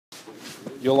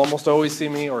You'll almost always see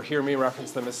me or hear me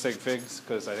reference them as sig figs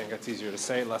because I think it's easier to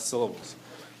say, less syllables.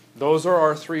 Those are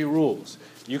our 3 rules.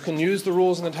 You can use the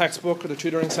rules in the textbook or the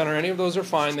tutoring center. Any of those are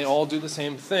fine. They all do the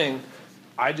same thing.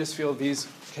 I just feel these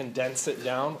condense it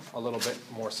down a little bit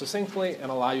more succinctly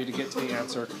and allow you to get to the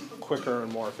answer quicker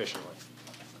and more efficiently.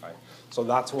 Okay? So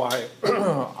that's why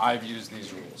I've used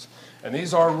these rules. And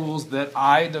these are rules that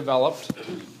I developed.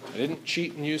 I didn't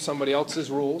cheat and use somebody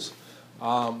else's rules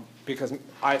because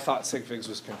I thought sig figs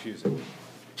was confusing.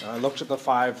 And I looked at the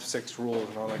 5, 6 rules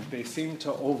and I was like, they seem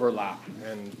to overlap,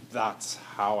 and that's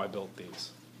how I built these.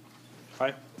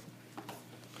 Okay?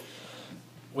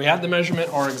 We had the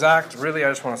measurement or exact. Really, I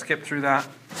just want to skip through that.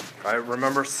 Okay?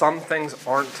 Remember, some things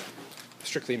aren't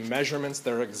strictly measurements,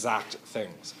 they're exact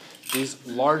things. These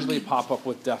largely pop up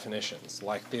with definitions,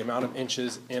 like the amount of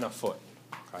inches in a foot.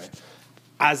 Okay?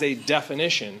 As a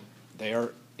definition, they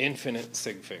are infinite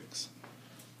sig figs.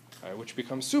 Okay, which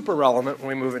becomes super relevant when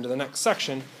we move into the next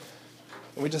section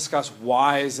and we discuss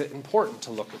why is it important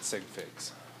to look at sig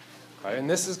figs. Okay, and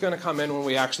this is going to come in when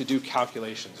we actually do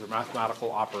calculations or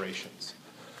mathematical operations.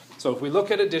 So if we look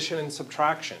at addition and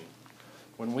subtraction,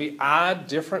 when we add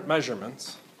different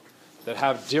measurements that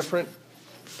have different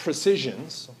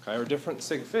precisions, okay, or different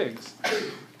sig figs,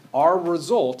 our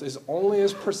result is only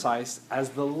as precise as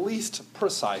the least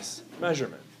precise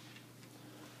measurement.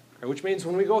 Okay, which means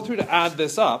when we go through to add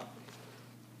this up,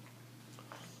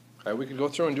 okay, we could go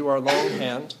through and do our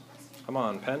longhand. Come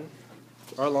on, pen.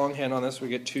 Our longhand on this, we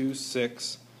get 2,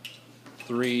 6,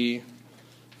 3,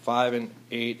 5, and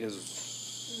 8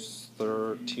 is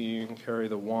 13. Carry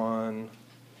the 1,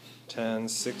 10,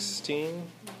 16.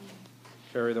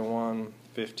 Carry the 1,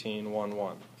 15, 1,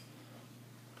 1.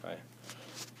 Okay.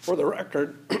 For the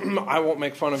record, I won't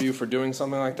make fun of you for doing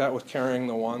something like that with carrying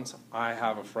the ones. I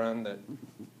have a friend that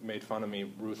made fun of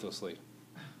me ruthlessly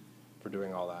for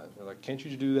doing all that. They're like, can't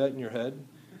you do that in your head?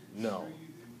 No.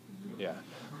 Yeah.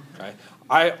 Okay.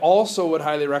 I also would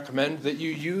highly recommend that you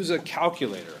use a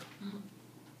calculator.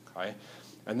 Okay.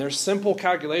 And there's simple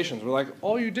calculations. We're like,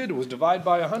 all you did was divide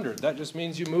by 100. That just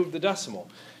means you moved the decimal.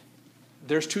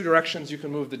 There's 2 directions you can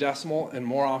move the decimal, and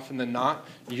more often than not,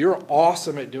 you're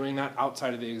awesome at doing that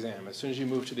outside of the exam. As soon as you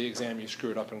move to the exam, you screw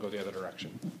it up and go the other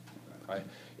direction. Okay?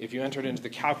 If you enter it into the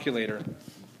calculator,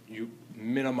 you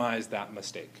minimize that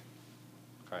mistake,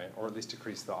 okay? Or at least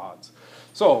decrease the odds.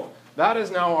 So that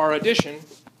is now our addition,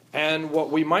 and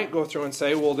what we might go through and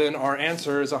say, well, then our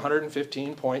answer is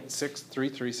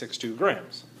 115.63362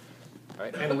 grams,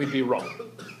 okay? And we'd be wrong.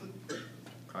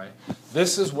 Okay?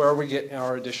 This is where we get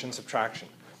our addition subtraction.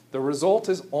 The result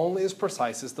is only as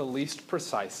precise as the least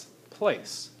precise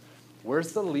place.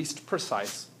 Where's the least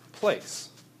precise place?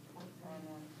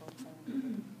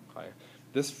 Okay.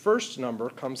 This first number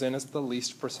comes in as the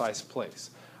least precise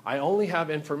place. I only have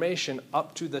information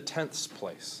up to the 10th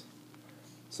place.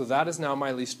 So that is now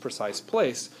my least precise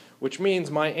place, which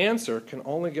means my answer can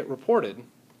only get reported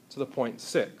to the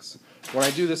 0.6. When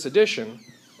I do this addition,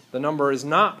 the number is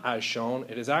not as shown.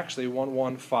 It is actually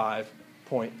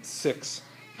 115.6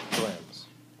 grams.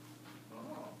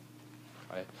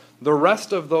 Okay. The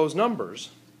rest of those numbers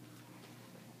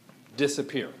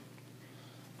disappear.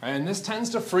 And this tends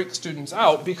to freak students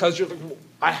out because you're like,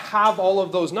 I have all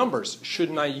of those numbers.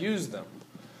 Shouldn't I use them?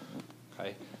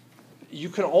 Okay. You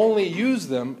can only use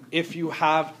them if you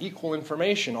have equal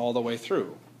information all the way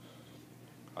through.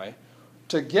 Okay.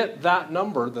 To get that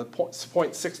number, the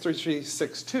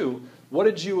 0.63362, what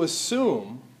did you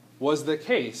assume was the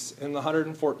case in the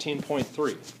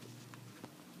 114.3?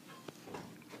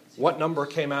 What number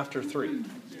came after 3?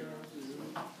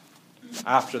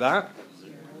 After that?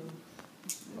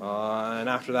 And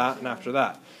after that, and after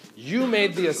that. You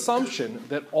made the assumption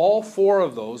that all 4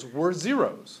 of those were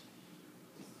zeros.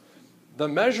 The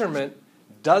measurement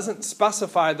doesn't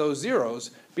specify those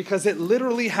zeros because it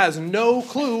literally has no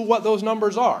clue what those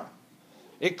numbers are.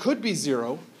 It could be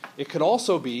 0. It could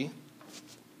also be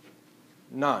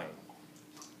 9.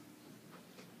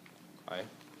 Okay.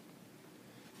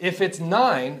 If it's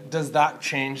 9, does that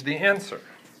change the answer?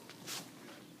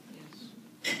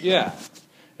 Yes. Yeah.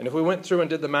 And if we went through and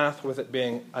did the math with it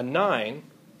being a 9,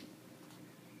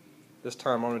 this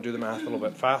time I'm going to do the math a little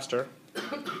bit faster.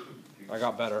 I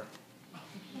got better.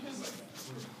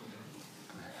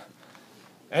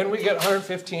 And we get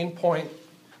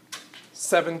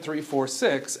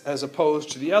 115.7346 as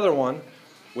opposed to the other one,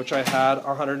 which I had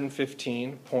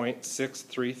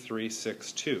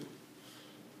 115.63362.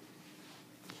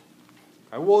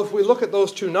 Well, if we look at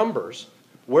those 2 numbers,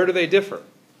 where do they differ?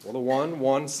 Well, the 1,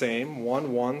 1, same.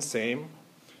 1, 1, same.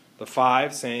 The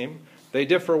 5, same. They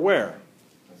differ where?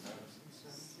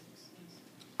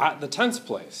 At the 10th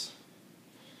place.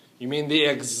 You mean the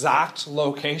exact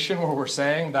location where we're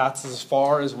saying that's as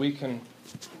far as we can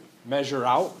measure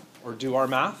out or do our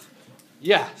math?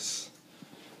 Yes.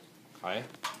 Okay.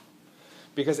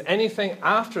 Because anything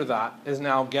after that is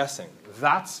now guessing.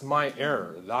 That's my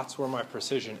error. That's where my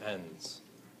precision ends.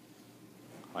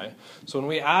 Okay. So when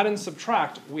we add and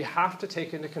subtract, we have to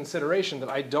take into consideration that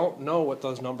I don't know what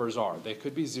those numbers are. They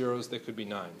could be zeros, they could be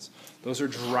nines. Those are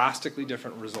drastically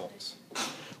different results.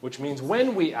 Which means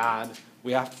when we add,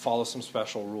 we have to follow some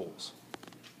special rules.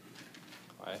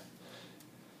 Okay.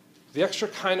 The extra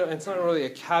it's not really a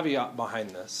caveat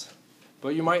behind this,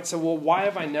 but you might say, well, why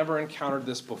have I never encountered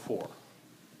this before?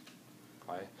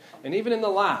 Okay. And even in the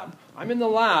lab, I'm in the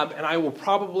lab and I will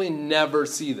probably never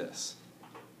see this.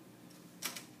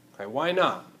 Okay, why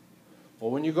not? Well,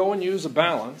 when you go and use a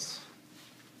balance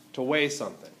to weigh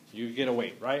something, you get a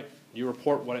weight, right? You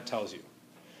report what it tells you.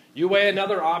 You weigh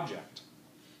another object.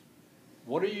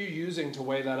 What are you using to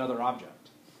weigh that other object?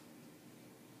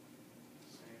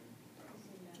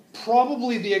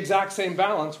 Probably the exact same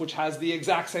balance, which has the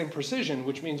exact same precision,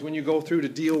 which means when you go through to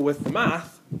deal with the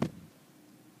math,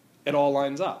 it all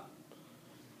lines up.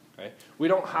 Okay? We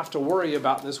don't have to worry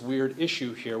about this weird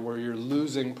issue here where you're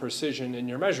losing precision in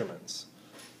your measurements.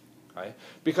 Okay?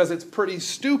 Because it's pretty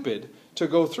stupid to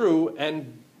go through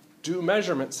and do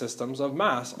measurement systems of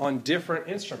mass on different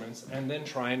instruments and then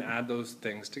try and add those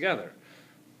things together.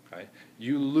 Okay?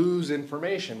 You lose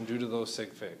information due to those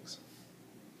sig figs.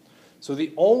 So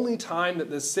the only time that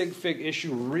this sig fig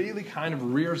issue really kind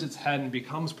of rears its head and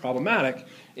becomes problematic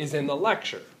is in the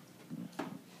lecture.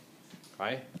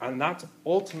 Okay? And that's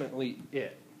ultimately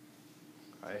it.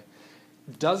 Okay?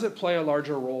 Does it play a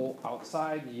larger role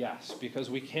outside? Yes, because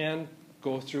we can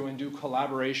go through and do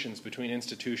collaborations between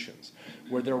institutions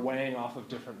where they're weighing off of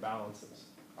different balances,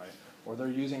 okay? Or they're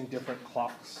using different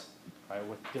clocks, okay,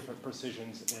 with different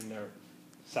precisions in their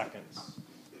seconds.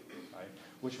 Okay?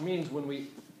 Which means when we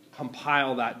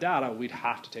compile that data, we'd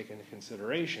have to take into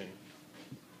consideration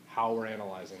how we're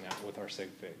analyzing that with our sig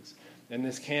figs. And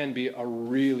this can be a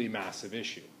really massive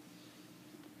issue.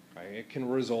 Okay? It can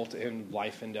result in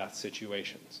life and death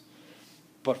situations.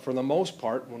 But for the most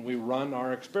part, when we run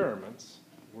our experiments,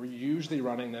 we're usually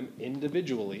running them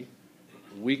individually.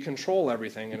 We control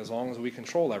everything, and as long as we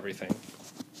control everything,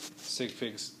 sig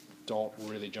figs don't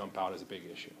really jump out as a big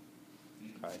issue.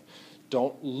 Okay?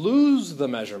 Don't lose the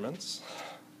measurements.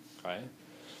 Okay?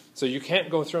 So you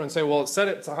can't go through and say, well, it said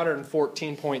it's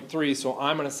 114.3, so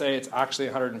I'm going to say it's actually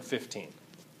 115.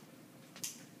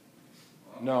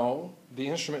 No, the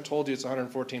instrument told you it's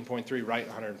 114.3, write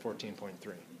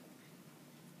 114.3.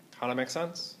 How that make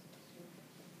sense?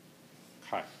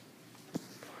 Okay.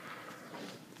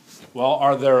 Well,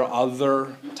 are there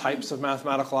other types of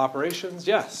mathematical operations?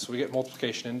 Yes, we get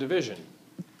multiplication and division.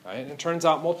 Right? And it turns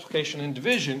out multiplication and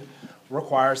division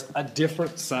requires a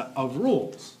different set of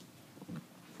rules.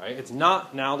 Right? It's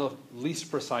not now the least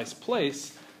precise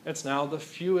place, it's now the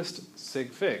fewest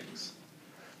sig figs.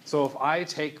 So if I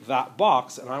take that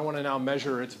box and I want to now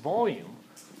measure its volume,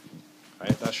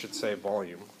 right, that should say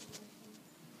volume.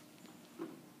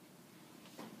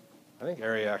 I think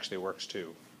area actually works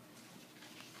too.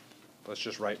 Let's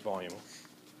just write volume.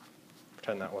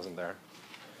 Pretend that wasn't there.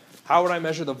 How would I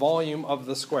measure the volume of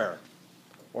the square?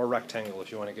 Or rectangle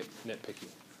if you want to get nitpicky.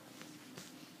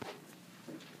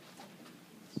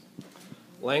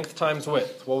 Length times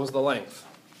width. What was the length?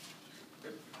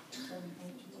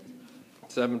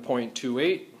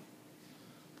 7.28.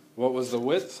 What was the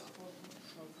width?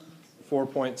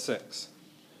 4.6.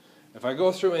 If I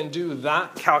go through and do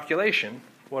that calculation,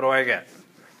 what do I get?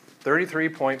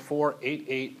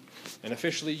 33.488, and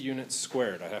officially units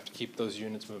squared. I have to keep those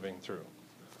units moving through.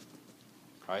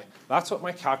 Okay? That's what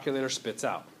my calculator spits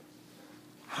out.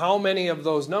 How many of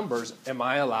those numbers am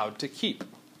I allowed to keep?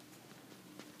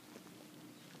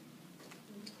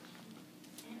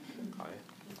 Okay.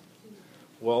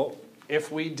 Well,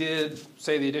 if we did,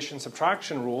 say, the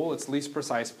addition-subtraction rule, its least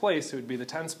precise place, it would be the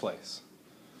tens place.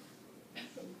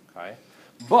 Okay?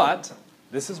 But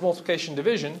this is multiplication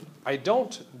division. I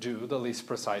don't do the least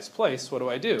precise place.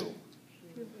 What do?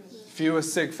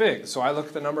 Fewest sig figs. So I look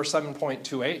at the number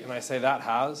 7.28 and I say that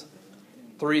has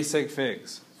 3 sig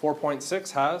figs.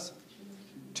 4.6 has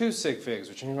 2 sig figs,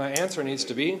 which means my answer needs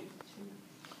to be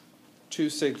 2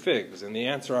 sig figs. And the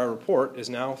answer I report is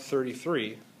now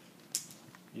 33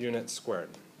 units squared.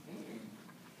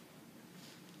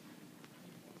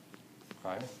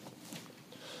 Okay.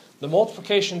 The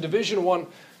multiplication division one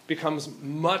becomes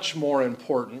much more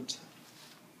important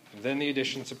than the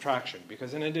addition subtraction,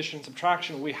 because in addition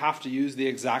subtraction we have to use the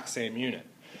exact same unit.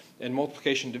 In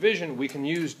multiplication division we can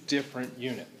use different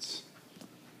units.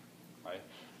 Right?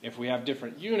 If we have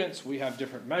different units, we have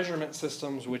different measurement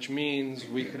systems, which means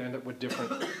we could end up with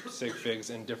different sig figs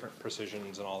and different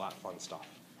precisions and all that fun stuff.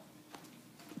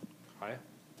 Okay?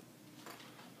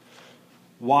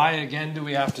 Why, again, do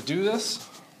we have to do this?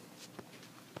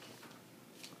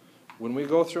 When we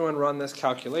go through and run this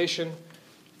calculation,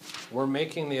 we're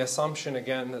making the assumption,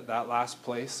 again, that that last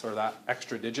place or that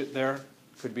extra digit there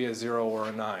could be a 0 or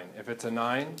a 9. If it's a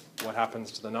 9, what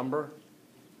happens to the number?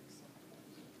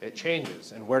 It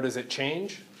changes. And where does it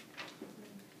change?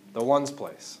 The ones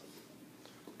place.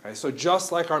 Okay, so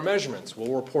just like our measurements,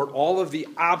 we'll report all of the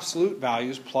absolute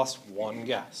values plus one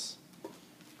guess.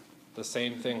 The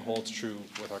same thing holds true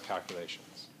with our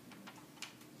calculations.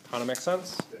 Kind of make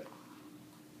sense?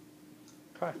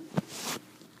 Okay.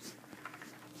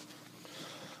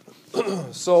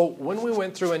 So when we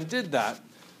went through and did that,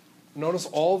 notice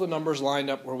all the numbers lined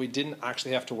up where we didn't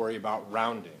actually have to worry about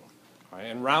rounding. Right?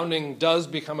 And rounding does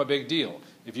become a big deal.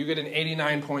 If you get an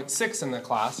 89.6 in the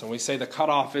class and we say the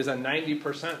cutoff is a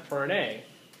 90% for an A,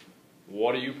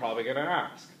 what are you probably going to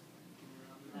ask?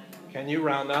 Can you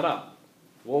round that up?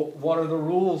 Well, what are the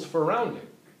rules for rounding?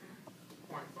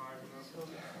 0.5.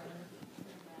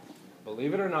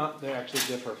 Believe it or not, they actually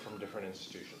differ from different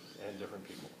institutions and different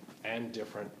people and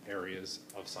different areas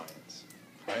of science.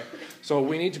 Okay? So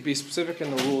we need to be specific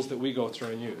in the rules that we go through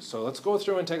and use. So let's go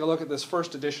through and take a look at this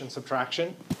first addition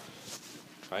subtraction.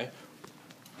 Okay?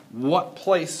 What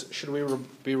place should we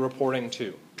be reporting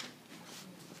to?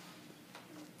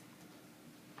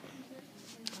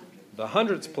 The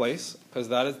hundredths place, because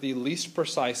that is the least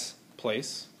precise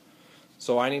place.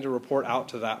 So I need to report out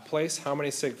to that place. How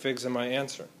many sig figs in my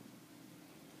answer?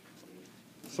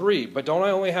 3. But don't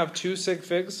I only have 2 sig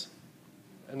figs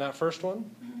in that first one?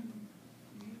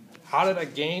 How did I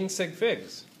gain sig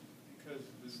figs? Because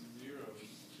this 0 is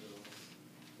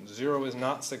still... 0 is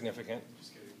not significant.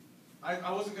 Just kidding.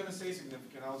 I wasn't going to say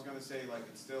significant. I was going to say like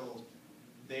it's still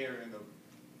there in the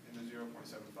 0.75.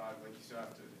 Like you still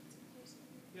have to...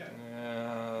 Yeah.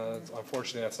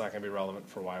 Unfortunately, that's not going to be relevant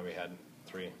for why we had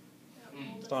 3.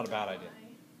 It's not a bad idea.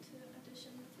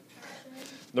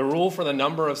 The rule for the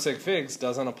number of sig figs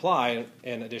doesn't apply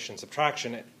in addition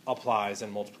subtraction. It applies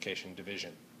in multiplication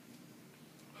division.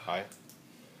 Okay?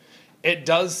 It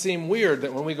does seem weird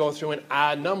that when we go through and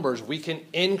add numbers, we can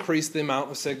increase the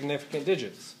amount of significant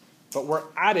digits. But we're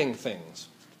adding things.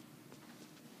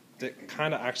 It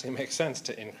kind of actually makes sense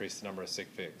to increase the number of sig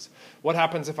figs. What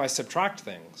happens if I subtract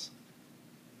things?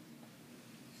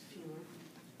 Fewer.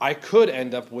 I could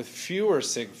end up with fewer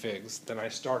sig figs than I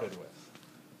started with.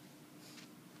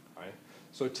 Right?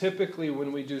 So typically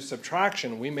when we do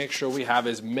subtraction, we make sure we have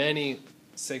as many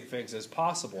sig figs as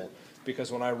possible,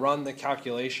 because when I run the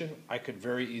calculation, I could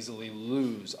very easily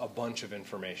lose a bunch of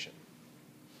information.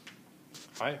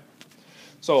 Right?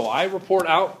 So I report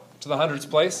out to the hundredths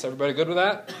place. Everybody good with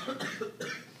that?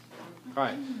 All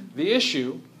right. The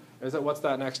issue is that what's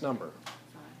that next number?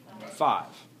 5.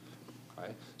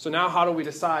 Okay. So now how do we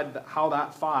decide how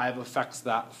that 5 affects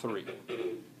that 3?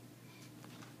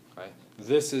 Okay.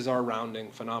 This is our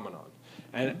rounding phenomenon.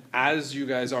 And as you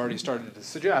guys already started to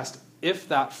suggest, if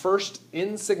that first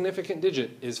insignificant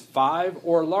digit is 5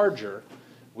 or larger,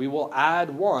 we will add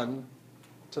 1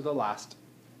 to the last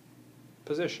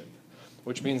position,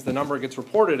 which means the number gets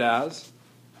reported as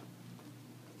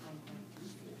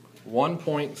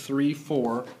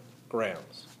 1.34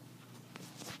 grams.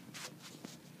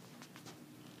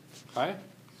 Okay?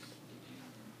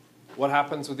 What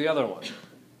happens with the other one?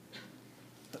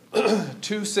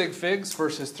 2 sig figs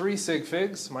versus 3 sig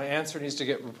figs. My answer needs to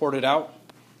get reported out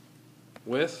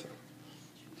with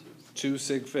 2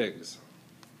 sig figs.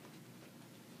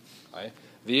 Okay?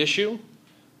 The issue?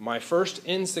 My first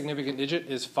insignificant digit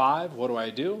is 5.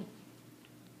 What do?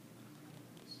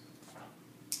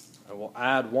 I will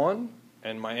add 1,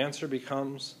 and my answer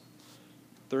becomes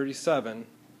 37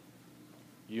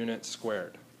 units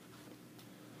squared.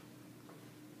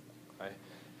 Okay?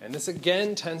 And this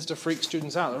again tends to freak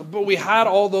students out. But we had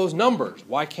all those numbers.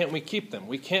 Why can't we keep them?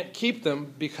 We can't keep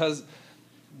them because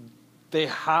they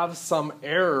have some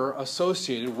error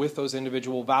associated with those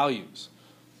individual values.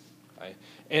 Okay?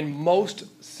 In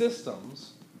most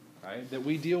systems, right, that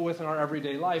we deal with in our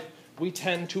everyday life, we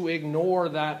tend to ignore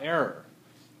that error.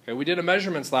 Okay, we did a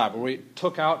measurements lab where we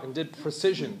took out and did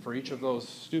precision for each of those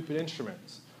stupid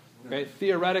instruments. Okay,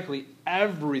 theoretically,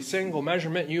 every single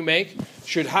measurement you make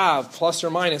should have plus or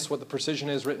minus what the precision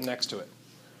is written next to it.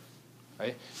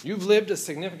 Okay? You've lived a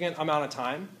significant amount of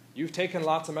time. You've taken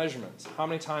lots of measurements. How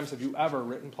many times have you ever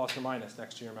written plus or minus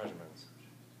next to your measurements?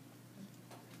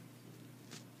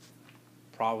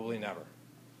 Probably never.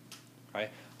 Okay?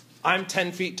 I'm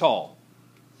 10 feet tall.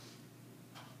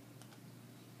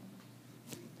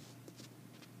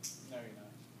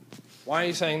 Why are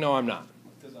you saying no, I'm not?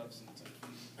 Because I've seen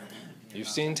 10 feet. You've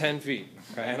seen 10 feet,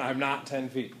 okay, and I'm not 10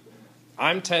 feet.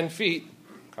 I'm 10 feet,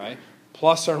 okay,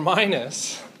 plus or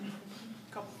minus,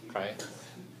 okay,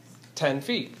 10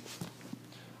 feet.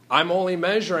 I'm only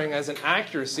measuring as an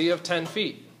accuracy of 10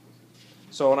 feet.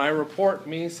 So when I report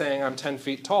me saying I'm 10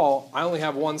 feet tall, I only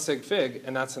have one sig fig,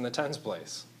 and that's in the tens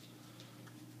place.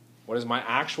 What is my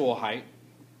actual height?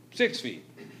 6 feet.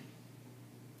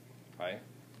 Okay?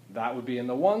 That would be in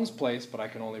the ones place, but I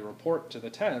can only report to the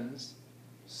tens.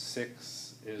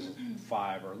 6 is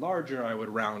 5 or larger, I would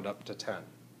round up to 10.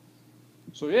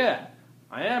 So yeah,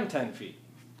 I am 10 feet.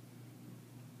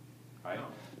 Right?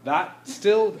 That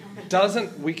still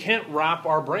doesn't, we can't wrap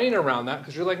our brain around that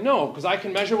because you're like, no, because I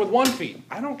can measure with 1 feet.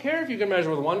 I don't care if you can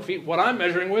measure with 1 feet. What I'm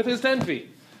measuring with is 10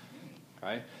 feet.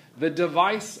 Okay? The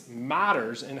device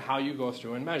matters in how you go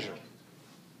through and measure.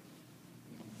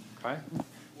 Okay?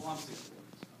 Well, I'm seeing.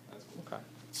 That's cool. Okay.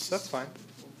 That's fine.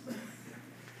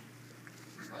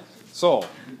 So,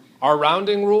 our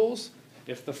rounding rules,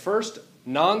 if the first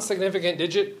non-significant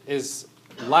digit is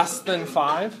less than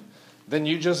 5, then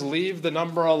you just leave the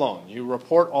number alone. You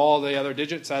report all the other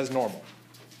digits as normal.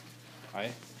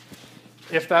 Okay?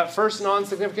 If that first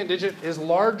non-significant digit is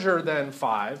larger than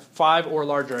 5 or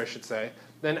larger I should say,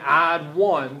 then add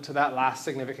 1 to that last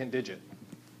significant digit.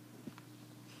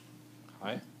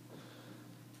 Okay?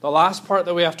 The last part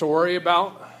that we have to worry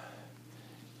about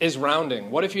is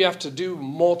rounding. What if you have to do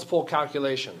multiple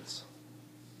calculations?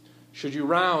 Should you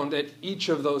round at each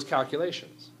of those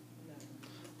calculations?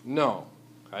 No.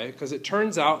 Okay? Because it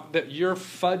turns out that you're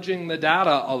fudging the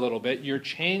data a little bit. You're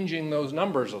changing those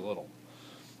numbers a little.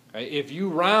 Okay? If you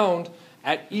round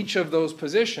at each of those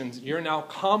positions, you're now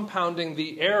compounding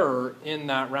the error in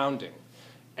that rounding.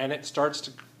 And it starts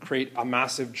to create a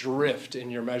massive drift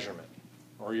in your measurement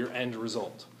or your end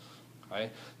result. Okay?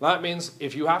 That means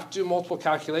if you have to do multiple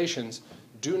calculations,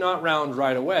 do not round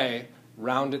right away,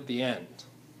 round at the end.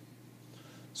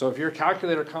 So if your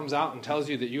calculator comes out and tells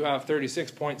you that you have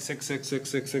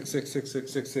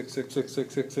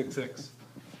 36.6666666666666666,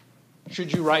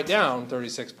 should you write down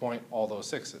 36 point all those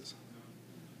sixes?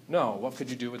 No. What could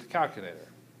you do with the calculator?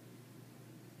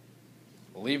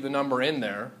 Leave the number in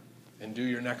there and do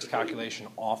your next calculation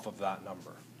off of that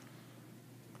number.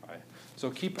 Okay?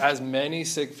 So keep as many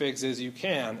sig figs as you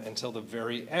can until the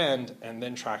very end, and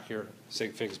then track your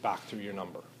sig figs back through your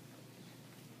number.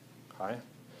 Okay?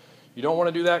 You don't want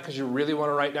to do that because you really want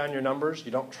to write down your numbers.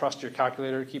 You don't trust your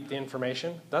calculator to keep the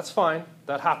information. That's fine.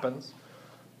 That happens.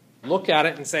 Look at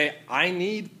it and say, I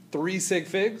need 3 sig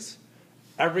figs.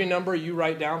 Every number you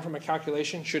write down from a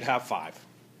calculation should have 5.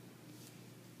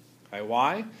 Okay,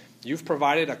 why? You've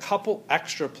provided a couple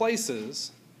extra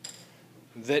places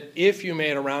that if you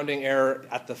made a rounding error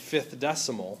at the 5th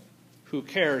decimal, who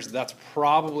cares? That's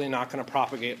probably not going to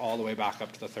propagate all the way back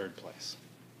up to the 3rd place.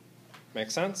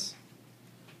 Make sense?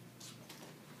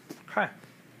 Okay.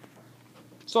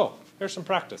 So, here's some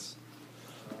practice.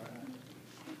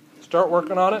 Start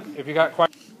working on it if you got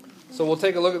questions. So we'll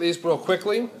take a look at these real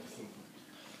quickly.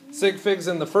 Sig figs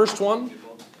in the first one.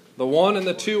 The 1 and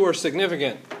the 2 are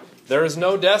significant. There is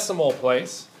no decimal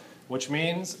place, which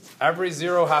means every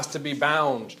 0 has to be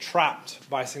bound, trapped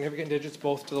by significant digits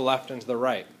both to the left and to the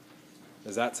right.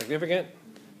 Is that significant?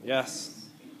 Yes.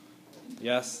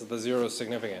 Yes, the 0 is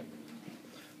significant.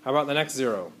 How about the next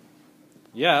 0?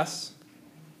 Yes.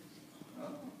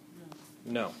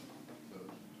 No.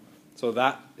 So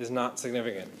that is not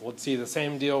significant. We'll see the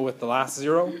same deal with the last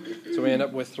 0. So we end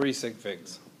up with 3 sig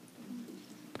figs.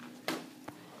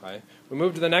 Okay. We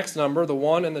move to the next number. The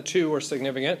 1 and the 2 are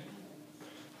significant.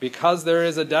 Because there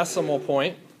is a decimal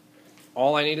point,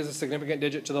 all I need is a significant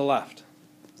digit to the left.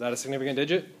 Is that a significant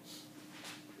digit?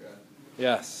 Yeah.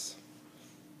 Yes.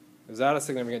 Is that a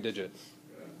significant digit?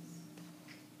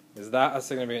 Yes. Is that a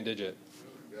significant digit?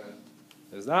 Yes.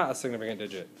 Is that a significant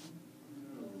digit?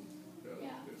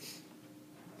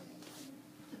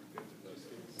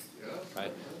 Okay.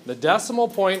 The decimal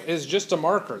point is just a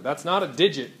marker. That's not a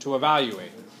digit to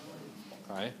evaluate.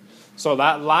 Okay. So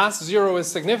that last 0 is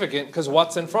significant because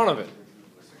what's in front of it?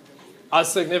 A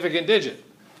significant digit.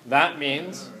 That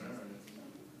means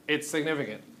it's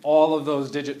significant. All of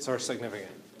those digits are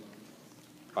significant.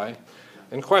 Okay.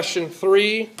 In question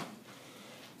 3,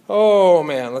 oh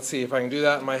man, let's see if I can do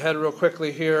that in my head real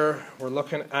quickly here. We're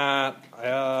looking at,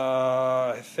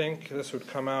 I think this would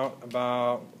come out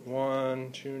about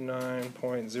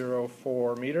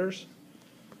 129.04 meters.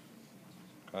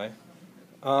 Okay.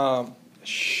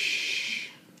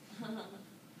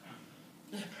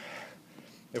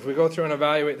 If we go through and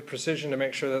evaluate the precision to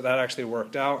make sure that that actually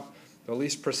worked out, the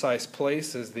least precise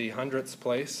place is the 100th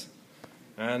place.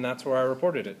 And that's where I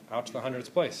reported it, out to the hundredths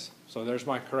place. So there's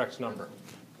my correct number.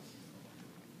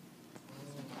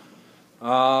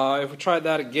 If we tried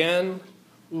that again,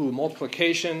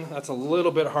 multiplication, that's a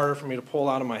little bit harder for me to pull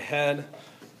out of my head.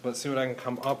 Let's see what I can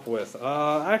come up with.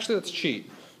 Actually, let's cheat.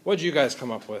 What did you guys come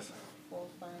up with?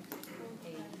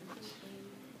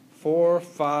 4,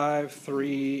 5,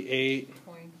 3, 8.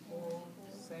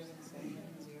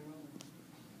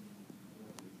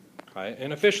 Okay,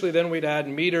 and officially then we'd add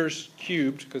meters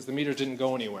cubed because the meters didn't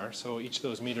go anywhere, so each of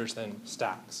those meters then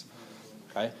stacks.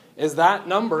 Okay, is that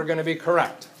number going to be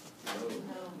correct?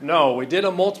 No, we did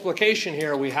a multiplication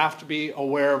here. We have to be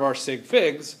aware of our sig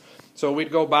figs. So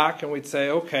we'd go back and we'd say,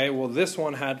 okay, well this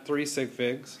one had 3 sig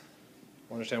figs.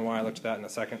 I'll understand why I looked at that in a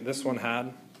second. This one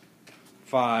had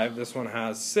 5. This one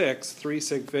has 6. 3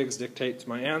 sig figs dictates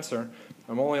my answer.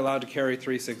 I'm only allowed to carry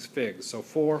 3 sig figs. So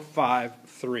 4, 5,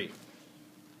 3.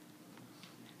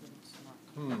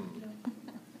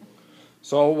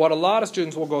 So what a lot of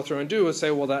students will go through and do is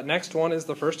say, well, that next one is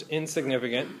the first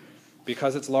insignificant.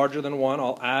 Because it's larger than 1,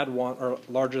 I'll add 1, or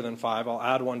larger than 5, I'll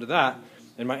add 1 to that.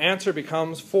 And my answer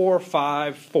becomes 4,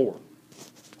 5, 4.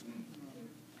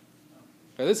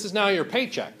 Okay, this is now your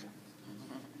paycheck.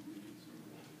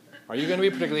 Are you going to be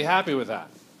particularly happy with that?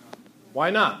 Why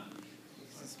not?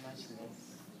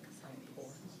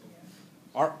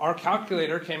 Our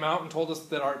calculator came out and told us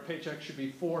that our paycheck should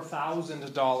be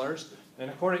 $4,000. And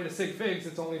according to sig figs,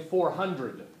 it's only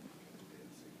 400.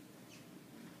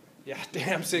 Yeah,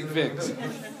 damn sig figs.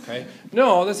 Okay.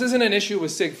 No, this isn't an issue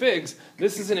with sig figs.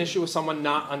 This is an issue with someone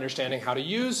not understanding how to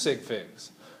use sig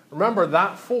figs. Remember,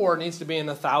 that 4 needs to be in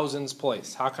the thousands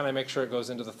place. How can I make sure it goes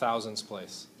into the thousands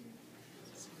place?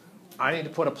 I need to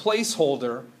put a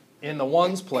placeholder in the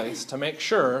ones place to make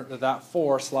sure that that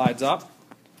 4 slides up.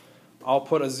 I'll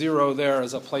put a 0 there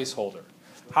as a placeholder.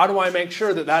 How do I make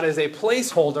sure that that is a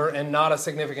placeholder and not a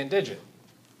significant digit?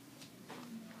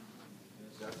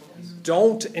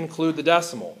 Don't include the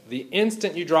decimal. The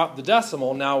instant you drop the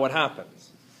decimal, now what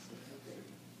happens?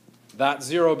 That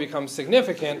 0 becomes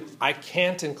significant. I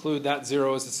can't include that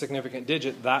 0 as a significant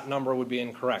digit. That number would be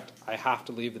incorrect. I have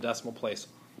to leave the decimal place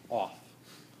off.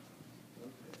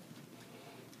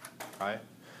 Okay?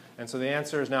 And so the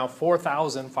answer is now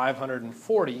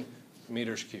 4,540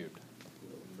 meters cubed.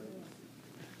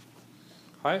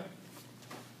 Okay?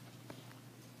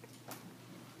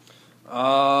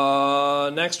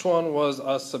 Next one was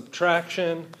a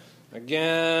subtraction.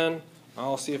 Again,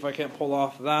 I'll see if I can't pull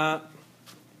off that.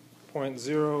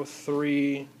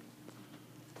 0.03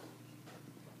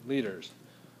 liters.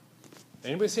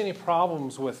 Anybody see any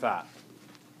problems with that?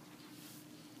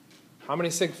 How many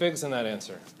sig figs in that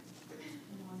answer?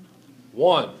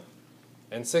 1.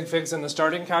 And sig figs in the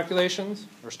starting calculations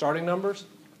or starting numbers?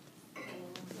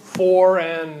 4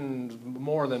 and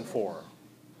more than 4.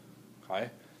 Okay?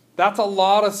 That's a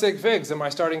lot of sig figs in my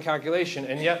starting calculation,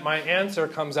 and yet my answer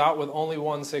comes out with only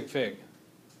 1 sig fig.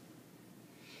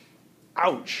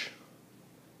 Ouch.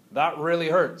 That really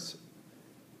hurts.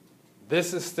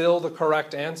 This is still the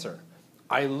correct answer.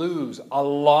 I lose a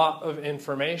lot of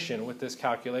information with this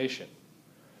calculation.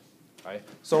 Right?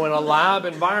 So in a lab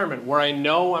environment where I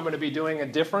know I'm going to be doing a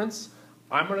difference,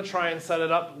 I'm going to try and set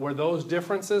it up where those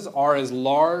differences are as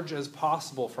large as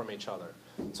possible from each other,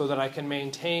 so that I can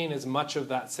maintain as much of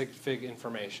that sig fig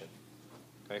information,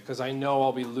 okay? Because I know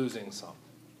I'll be losing some.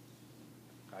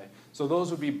 Okay? So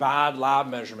those would be bad lab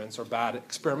measurements or bad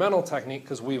experimental technique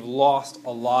because we've lost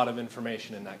a lot of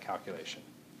information in that calculation.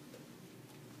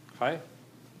 Okay?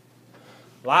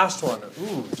 Last one,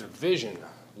 division.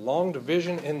 Long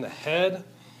division in the head.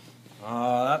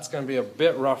 That's going to be a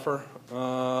bit rougher.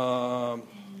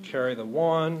 Carry the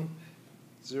 1,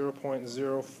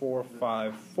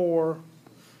 0.0454.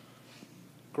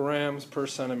 grams per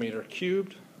centimeter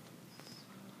cubed.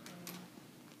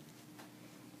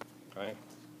 Okay.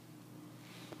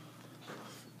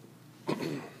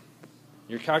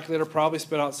 Your calculator probably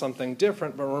spit out something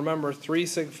different, but remember 3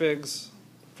 sig figs,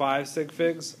 5 sig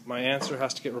figs. My answer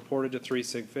has to get reported to 3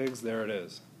 sig figs. There it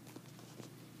is.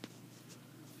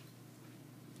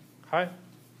 Okay.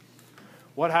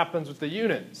 What happens with the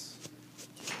units?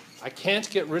 I can't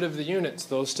get rid of the units.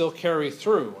 Those still carry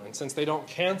through. And since they don't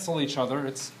cancel each other,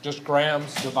 it's just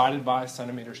grams divided by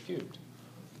centimeters cubed.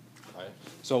 Okay?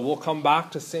 So we'll come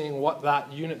back to seeing what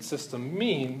that unit system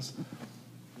means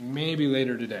maybe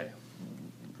later today.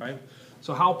 Okay?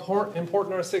 So how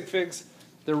important are sig figs?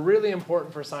 They're really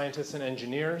important for scientists and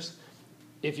engineers.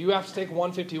 If you have to take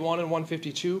 151 and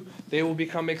 152, they will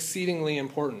become exceedingly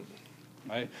important.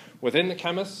 Right? Within the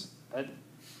chemists, at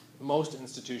most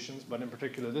institutions, but in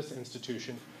particular this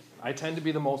institution, I tend to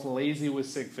be the most lazy with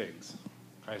sig figs.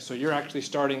 Okay, so you're actually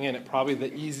starting in at probably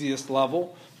the easiest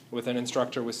level with an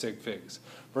instructor with sig figs.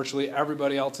 Virtually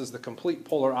everybody else is the complete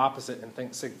polar opposite and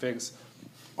thinks sig figs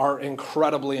are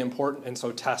incredibly important and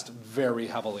so test very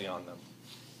heavily on them.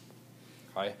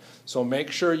 Okay? So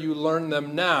make sure you learn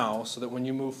them now so that when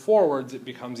you move forwards it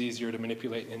becomes easier to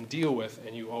manipulate and deal with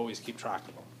and you always keep track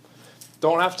of them.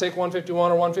 Don't have to take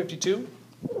 151 or 152.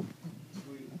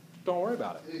 Don't worry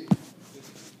about it.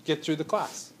 Get through the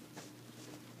class.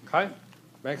 Okay?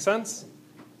 Make sense?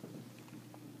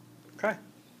 Okay.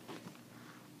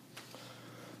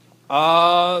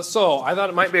 So I thought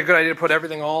it might be a good idea to put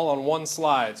everything all on one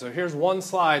slide. So here's one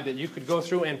slide that you could go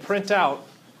through and print out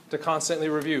to constantly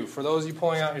review. For those of you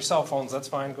pulling out your cell phones, that's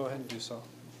fine. Go ahead and do so.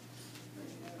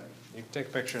 You can take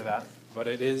a picture of that, but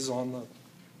it is on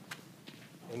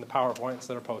in the PowerPoints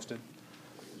that are posted.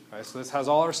 Okay, so this has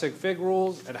all our sig fig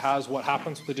rules. It has what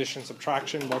happens with addition,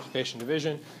 subtraction, multiplication,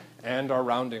 division, and our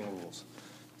rounding rules.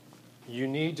 You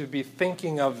need to be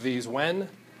thinking of these when?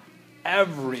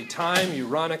 Every time you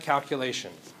run a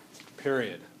calculation,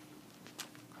 period.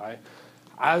 Okay?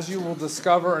 As you will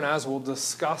discover and as we'll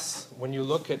discuss when you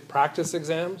look at practice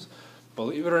exams,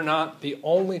 believe it or not, the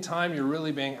only time you're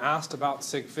really being asked about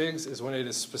sig figs is when it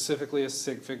is specifically a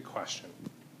sig fig question.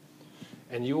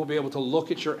 And you will be able to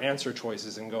look at your answer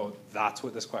choices and go, that's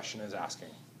what this question is asking.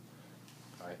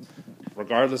 Okay?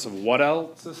 Regardless of what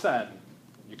else is said,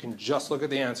 you can just look at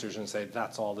the answers and say,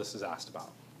 that's all this is asked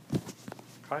about.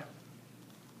 Okay?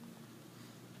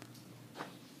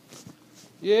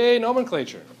 Yay,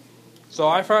 nomenclature. So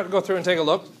I forgot to go through and take a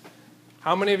look.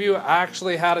 How many of you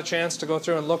actually had a chance to go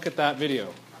through and look at that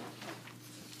video?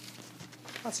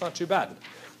 That's not too bad.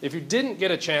 If you didn't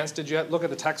get a chance, did you look at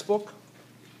the textbook?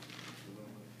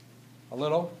 A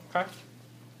little? Okay.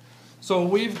 So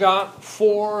we've got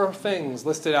 4 things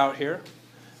listed out here.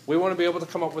 We want to be able to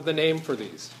come up with a name for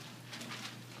these.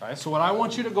 Okay, so what I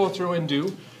want you to go through and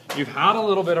do, you've had a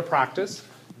little bit of practice,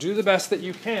 do the best that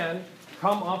you can,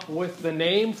 come up with the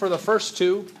name for the first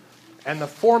 2 and the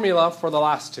formula for the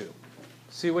last 2.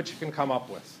 See what you can come up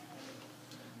with.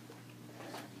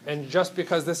 And just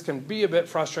because this can be a bit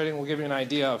frustrating, we'll give you an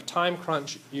idea of time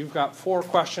crunch. You've got 4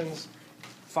 questions,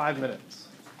 5 minutes.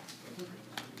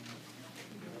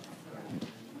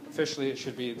 Officially, it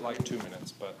should be like 2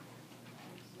 minutes, but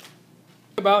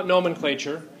about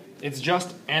nomenclature, it's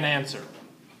just an answer.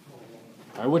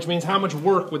 Right, which means how much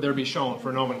work would there be shown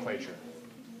for nomenclature?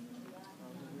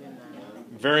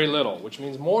 Very little, which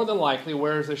means more than likely,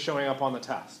 where is this showing up on the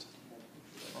test?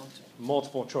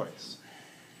 Multiple choice.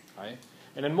 Right?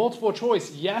 And in multiple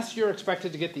choice, yes, you're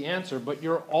expected to get the answer, but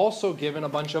you're also given a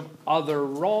bunch of other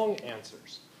wrong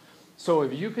answers. So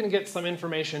if you can get some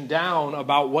information down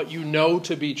about what you know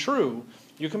to be true,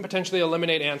 you can potentially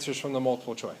eliminate answers from the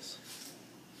multiple choice.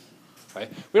 Okay?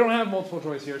 We don't have multiple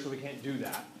choice here, so we can't do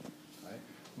that. Okay?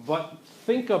 But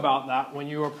think about that when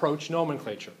you approach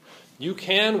nomenclature. You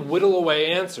can whittle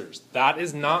away answers. That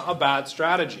is not a bad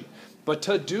strategy. But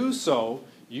to do so,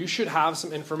 you should have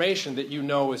some information that you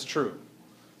know is true.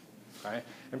 Okay?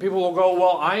 And people will go,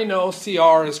 well, I know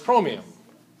Cr is chromium.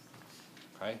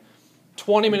 Okay?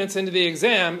 20 minutes into the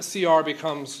exam, Cr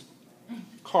becomes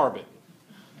carbon.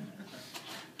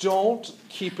 Don't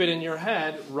keep it in your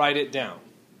head, write it down.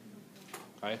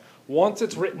 Okay? Once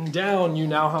it's written down, you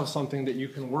now have something that you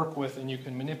can work with and you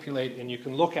can manipulate and you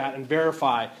can look at and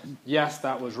verify, yes,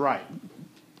 that was right.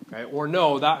 Okay? Or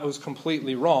no, that was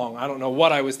completely wrong. I don't know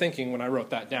what I was thinking when I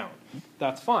wrote that down.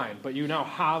 That's fine, but you now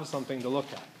have something to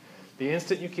look at. The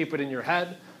instant you keep it in your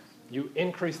head, you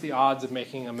increase the odds of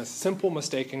making a simple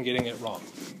mistake and getting it wrong.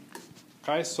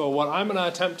 Okay, so what I'm going to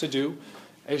attempt to do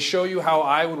is show you how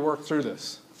I would work through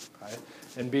this. Okay?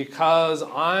 And because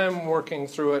I'm working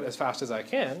through it as fast as I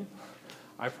can,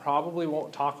 I probably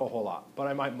won't talk a whole lot, but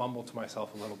I might mumble to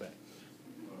myself a little bit.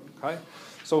 Okay?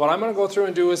 So what I'm going to go through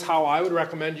and do is how I would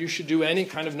recommend you should do any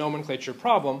kind of nomenclature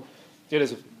problem. It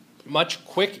is much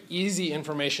quick, easy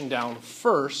information down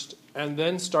first, and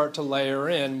then start to layer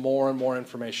in more and more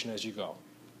information as you go.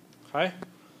 Okay?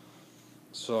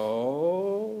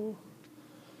 So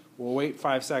we'll wait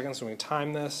 5 seconds so we can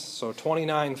time this. So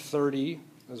 29:30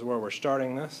 is where we're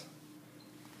starting this.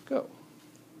 Go.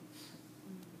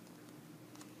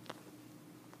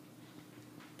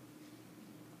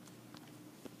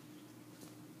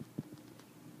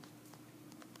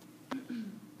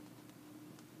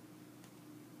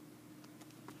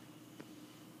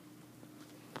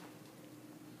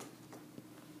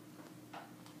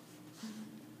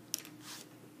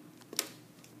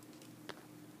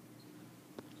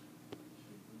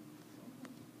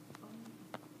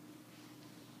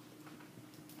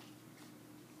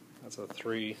 That's a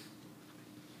 3.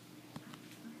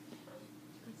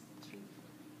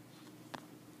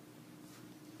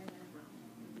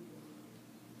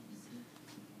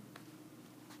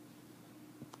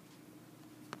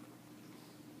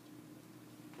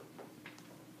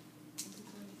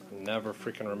 never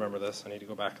freaking remember this. I need to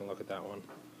go back and look at that one.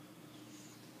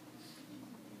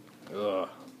 Ugh.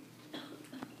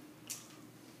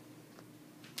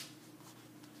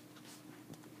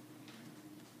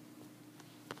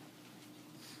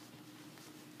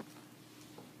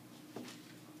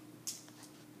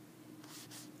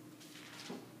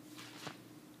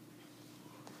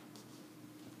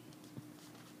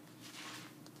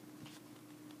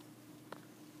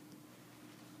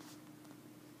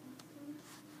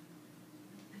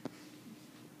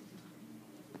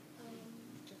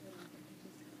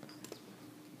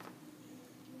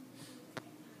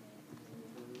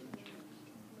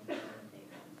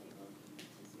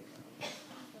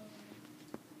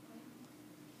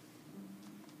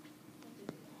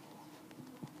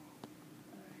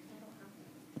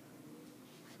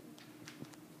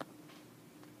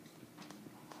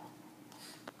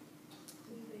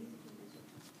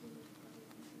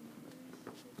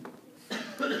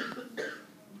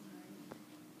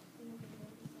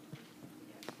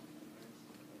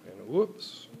 And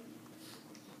whoops.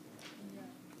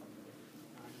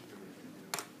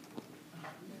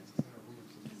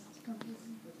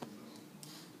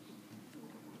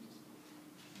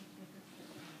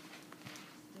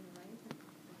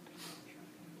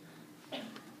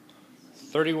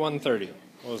 $31.30.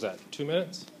 What was that? 2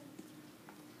 minutes?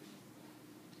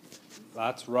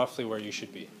 That's roughly where you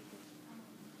should be.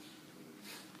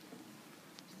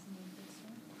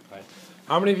 Okay.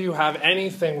 How many of you have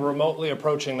anything remotely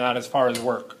approaching that as far as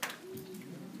work?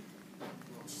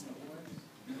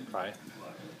 Okay.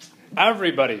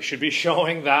 Everybody should be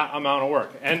showing that amount of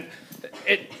work. And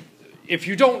if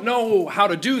you don't know how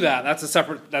to do that, that's a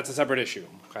separate issue.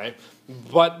 Okay.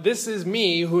 But this is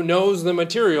me who knows the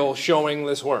material showing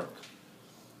this work.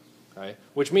 Okay?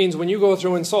 Which means when you go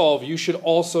through and solve, you should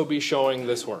also be showing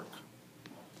this work.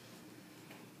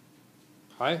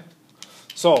 Okay?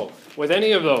 So, with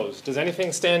any of those, does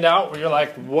anything stand out where you're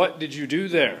like, what did you do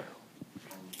there?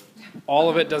 All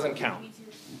of it doesn't count.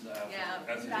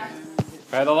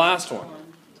 Okay, the last one.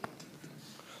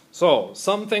 So,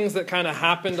 some things that kind of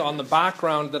happened on the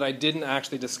background that I didn't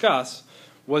actually discuss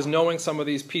was knowing some of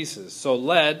these pieces. So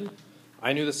lead,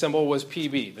 I knew the symbol was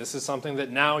PB. This is something that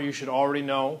now you should already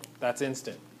know. That's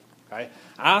instant. Okay?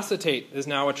 Acetate is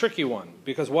now a tricky one,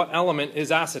 because what element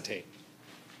is acetate?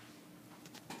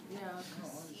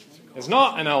 It's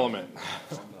not an element.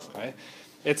 Okay?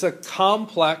 It's a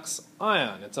complex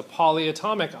ion. It's a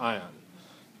polyatomic ion.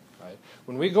 Okay?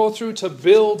 When we go through to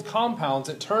build compounds,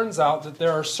 it turns out that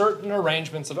there are certain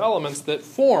arrangements of elements that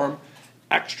form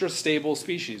extra stable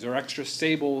species or extra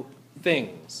stable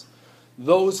things.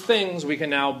 Those things we can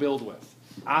now build with.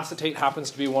 Acetate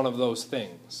happens to be one of those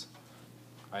things.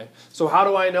 Right? So how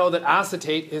do I know that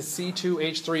acetate is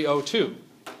C2H3O2?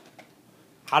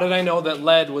 How did I know that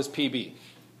lead was Pb?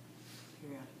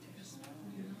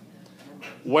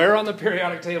 Where on the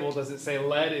periodic table does it say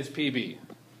lead is Pb?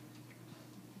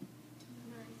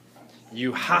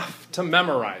 You have to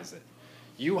memorize it.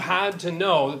 You had to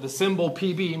know that the symbol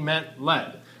Pb meant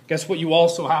lead. Guess what you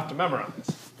also have to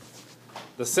memorize?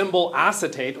 The symbol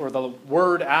acetate, or the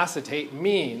word acetate,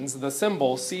 means the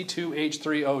symbol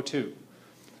C2H3O2.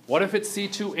 What if it's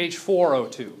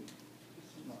C2H4O2?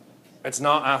 It's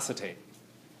not acetate.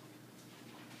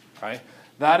 Okay?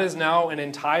 That is now an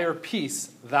entire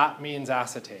piece. That means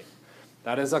acetate.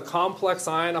 That is a complex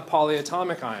ion, a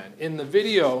polyatomic ion. In the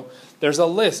video, there's a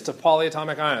list of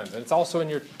polyatomic ions. And it's also in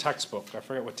your textbook. I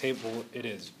forget what table it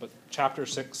is, but chapter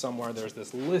 6 somewhere, there's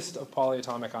this list of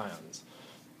polyatomic ions.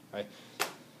 Okay?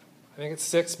 I think it's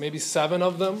 6, maybe 7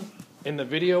 of them in the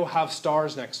video have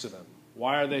stars next to them.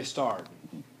 Why are they starred?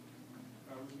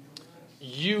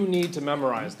 You need to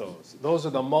memorize those. Those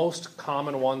are the most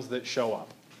common ones that show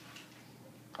up.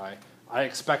 Okay? I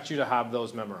expect you to have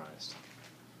those memorized.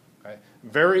 Okay?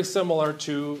 Very similar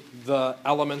to the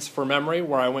elements for memory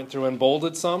where I went through and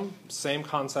bolded some, same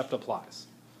concept applies.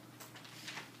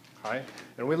 Okay?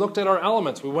 And we looked at our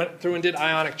elements. We went through and did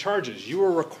ionic charges. You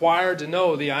were required to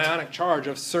know the ionic charge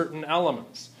of certain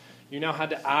elements. You now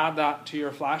had to add that to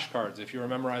your flashcards if you were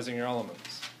memorizing your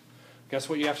elements. Guess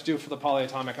what you have to do for the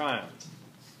polyatomic ions?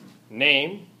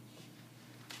 Name,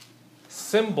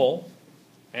 symbol,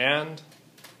 and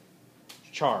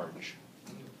charge.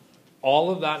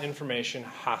 All of that information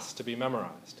has to be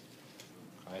memorized.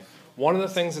 Okay? One of the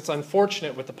things that's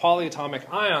unfortunate with the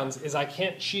polyatomic ions is I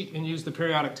can't cheat and use the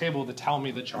periodic table to tell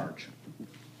me the charge.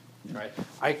 Right?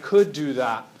 I could do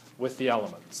that with the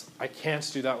elements. I can't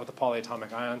do that with the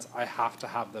polyatomic ions. I have to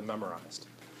have them memorized.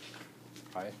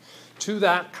 Okay? To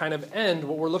that kind of end,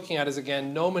 what we're looking at is,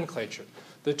 again, nomenclature.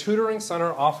 The tutoring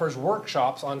center offers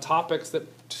workshops on topics that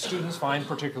students find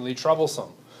particularly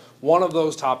troublesome. One of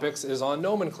those topics is on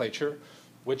nomenclature,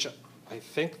 which I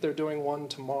think they're doing one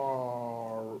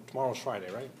tomorrow. Tomorrow's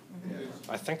Friday, right?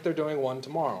 I think they're doing one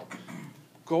tomorrow.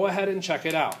 Go ahead and check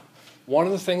it out. One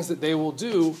of the things that they will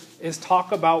do is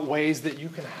talk about ways that you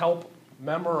can help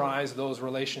memorize those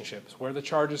relationships, where the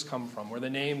charges come from, where the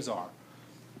names are.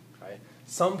 Okay?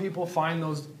 Some people find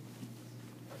those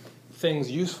things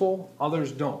useful,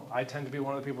 others don't. I tend to be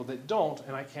one of the people that don't,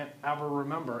 and I can't ever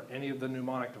remember any of the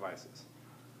mnemonic devices.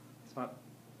 It's not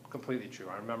completely true.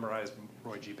 I memorized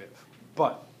Roy G. Biv.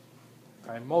 But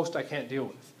okay, most I can't deal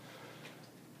with.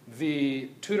 The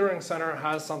tutoring center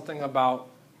has something about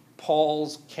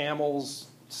Paul's camels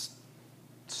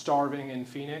starving in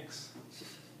Phoenix,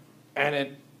 and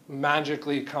it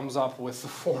magically comes up with the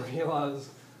formulas,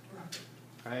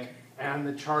 okay, and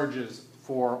the charges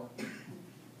for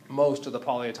most of the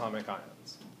polyatomic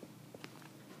ions.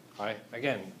 Right?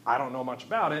 Again, I don't know much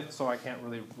about it, so I can't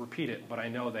really repeat it, but I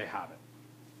know they have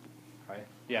it. Okay?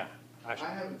 Yeah. Actually.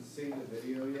 I haven't seen the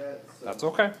video yet. So that's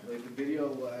okay. Like the video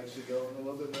will actually go in a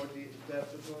little bit more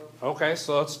depth as well. Okay,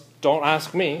 so don't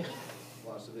ask me.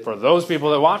 Watch the video. For those people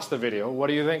that watch the video, what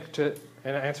do you think in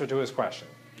answer to his question?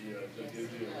 Yeah, it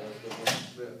gives you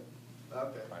a bit.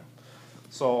 Okay. Right.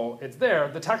 So it's there.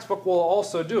 The textbook will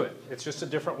also do it. It's just a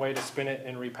different way to spin it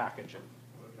and repackage it.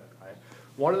 Right?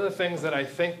 One of the things that I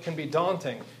think can be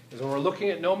daunting is when we're looking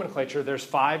at nomenclature, there's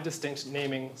 5 distinct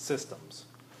naming systems.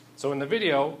 So in the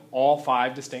video, all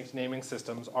 5 distinct naming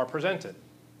systems are presented.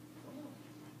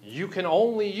 You can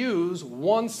only use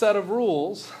one set of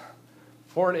rules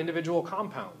for an individual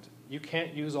compound. You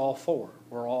can't use all 4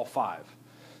 or all 5.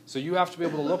 So you have to be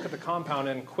able to look at the compound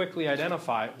and quickly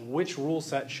identify which rule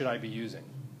set should I be using.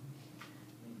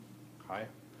 Okay?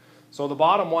 So the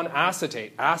bottom one,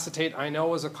 acetate. Acetate I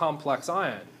know is a complex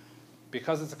ion.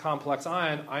 Because it's a complex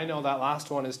ion, I know that last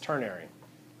one is ternary.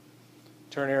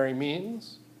 Ternary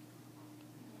means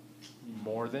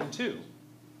more than 2.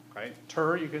 Okay?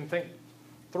 Ter, you can think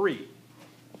 3.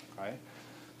 Okay?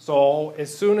 So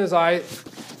as soon as I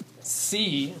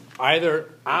see either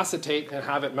acetate and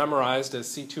have it memorized as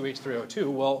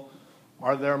C2H3O2, well,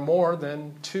 are there more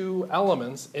than 2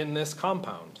 elements in this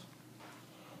compound?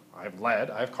 I have lead,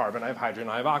 I have carbon, I have hydrogen,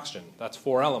 I have oxygen. That's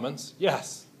 4 elements.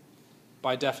 Yes.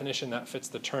 By definition, that fits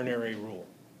the ternary rule.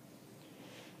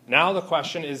 Now the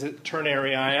question, is it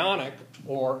ternary ionic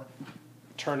or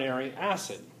ternary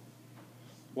acid?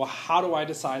 Well, how do I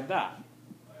decide that?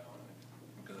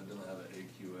 Because it doesn't have an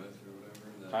AQS or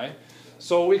whatever. Okay.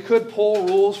 So we could pull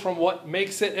rules from what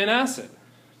makes it an acid.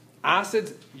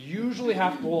 Acids usually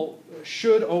have, well,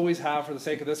 should always have, for the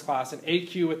sake of this class, an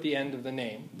AQ at the end of the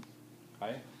name.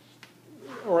 Okay?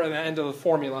 Or at the end of the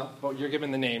formula, but you're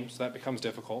given the name, so that becomes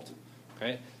difficult.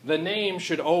 Okay? The name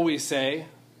should always say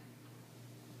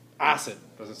acid.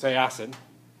 Does it say acid?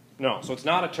 No. So it's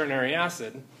not a ternary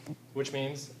acid, which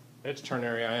means it's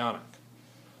ternary ionic.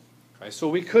 Okay? So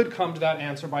we could come to that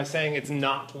answer by saying it's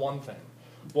not one thing.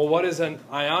 Well, what is an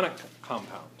ionic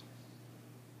compound?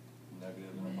 Negative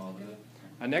and a positive.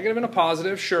 A negative and a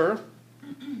positive, sure.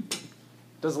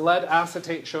 Does lead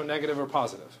acetate show negative or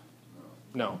positive?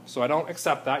 No. So I don't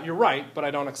accept that. You're right, but I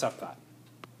don't accept that.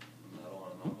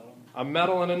 Metal and a non-metal. A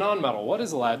metal and a non-metal. What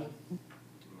is lead?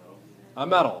 Metal. A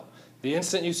metal. The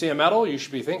instant you see a metal, you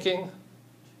should be thinking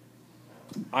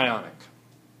ionic.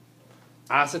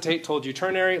 Acetate told you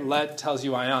ternary, lead tells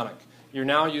you ionic. You're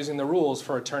now using the rules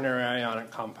for a ternary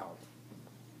ionic compound.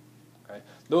 Okay?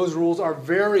 Those rules are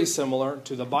very similar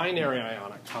to the binary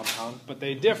ionic compound, but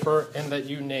they differ in that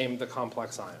you name the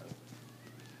complex ion.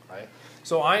 Right?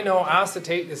 So I know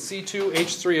acetate is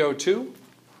C2H3O2,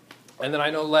 and then I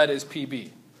know lead is Pb.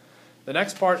 The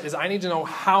next part is I need to know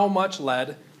how much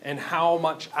lead and how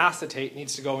much acetate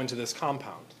needs to go into this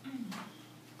compound.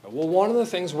 Okay? Well, one of the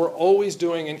things we're always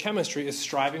doing in chemistry is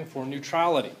striving for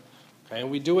neutrality. Okay, and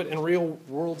we do it in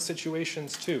real-world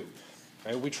situations too.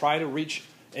 Okay, we try to reach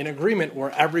an agreement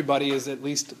where everybody is at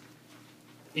least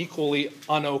equally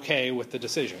un-okay with the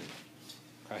decision.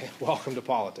 Okay, welcome to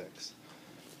politics.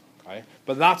 Okay,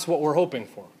 but that's what we're hoping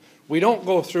for. We don't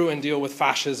go through and deal with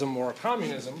fascism or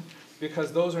communism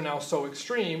because those are now so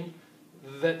extreme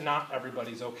that not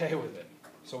everybody's okay with it.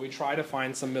 So we try to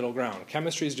find some middle ground.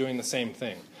 Chemistry is doing the same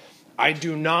thing. I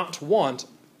do not want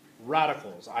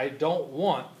radicals. I don't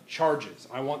want charges.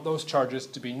 I want those charges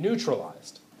to be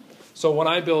neutralized. So when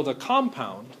I build a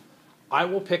compound, I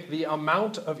will pick the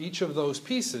amount of each of those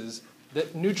pieces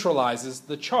that neutralizes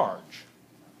the charge.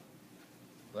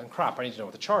 Then crap, I need to know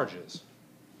what the charge is.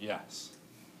 Yes.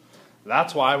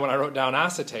 That's why when I wrote down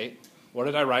acetate, what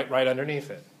did I write right underneath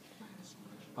it?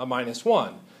 a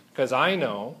 -1, because I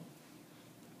know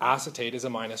acetate is a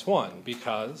 -1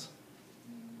 because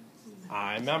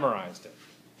I memorized it.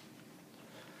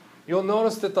 You'll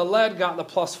notice that the lead got the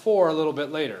 +4 a little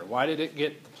bit later. Why did it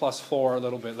get the +4 a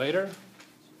little bit later?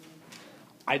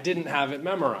 I didn't have it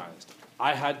memorized.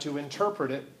 I had to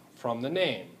interpret it from the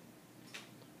name.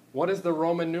 What does the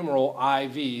Roman numeral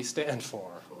IV stand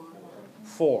for?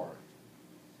 4.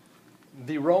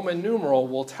 The Roman numeral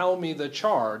will tell me the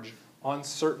charge on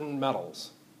certain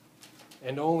metals,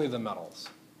 and only the metals.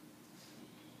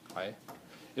 Okay?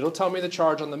 It'll tell me the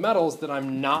charge on the metals that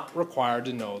I'm not required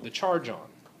to know the charge on.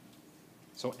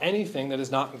 So anything that is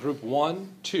not in group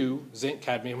 1, 2, zinc,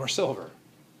 cadmium, or silver.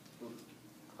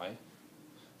 Okay?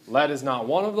 Lead is not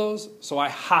one of those, so I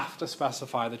have to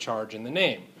specify the charge in the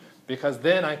name, because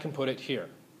then I can put it here.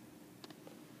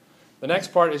 The next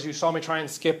part is you saw me try and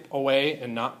skip away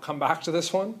and not come back to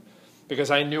this one,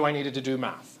 because I knew I needed to do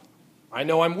math. I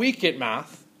know I'm weak at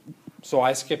math, so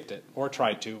I skipped it, or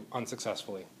tried to,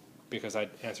 unsuccessfully, because I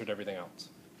answered everything else.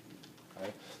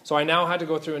 Okay? So I now had to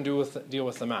go through and deal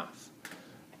with the math.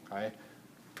 Okay?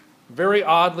 Very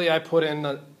oddly, I put in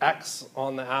the X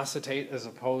on the acetate as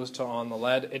opposed to on the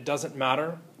lead. It doesn't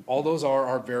matter. All those are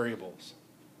our variables.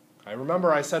 Okay?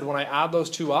 Remember I said when I add those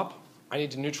two up, I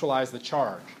need to neutralize the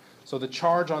charge. So the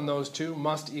charge on those two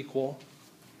must equal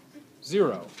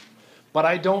 0. But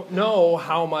I don't know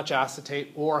how much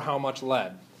acetate or how much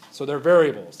lead. So they're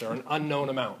variables. They're an unknown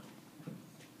amount.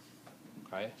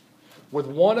 Okay? With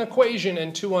one equation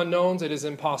and two unknowns, it is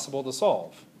impossible to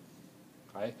solve.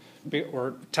 Okay?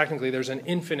 Or technically, there's an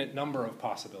infinite number of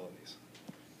possibilities.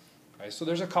 Okay? So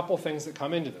there's a couple things that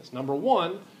come into this. Number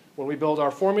one, when we build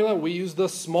our formula, we use the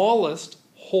smallest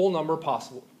whole numbers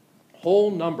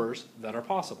that are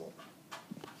possible.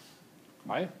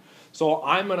 Okay? So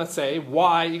I'm going to say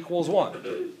y equals 1.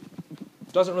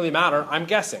 It doesn't really matter. I'm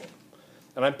guessing.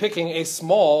 And I'm picking a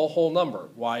small whole number,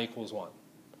 y equals 1.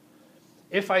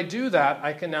 If I do that,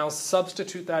 I can now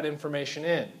substitute that information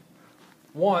in.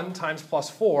 1 times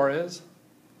 +4 is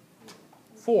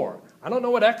 4. I don't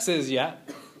know what x is yet.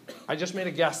 I just made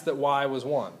a guess that y was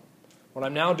 1. What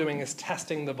I'm now doing is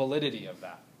testing the validity of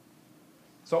that.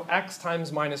 So x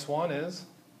times -1 is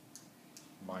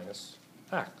 -x.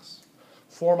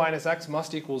 4 minus x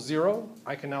must equal 0.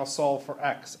 I can now solve for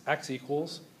x. X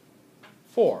equals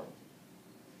 4.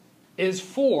 Is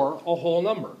 4 a whole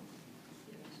number?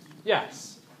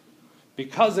 Yes.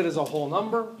 Because it is a whole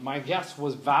number, my guess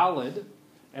was valid,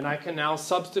 and I can now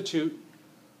substitute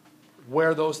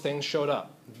where those things showed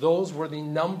up. Those were the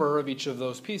number of each of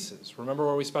those pieces. Remember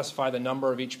where we specify the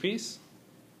number of each piece?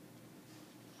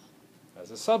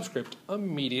 As a subscript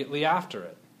immediately after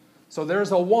it. So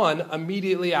there's a 1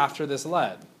 immediately after this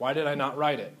lead. Why did I not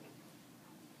write it?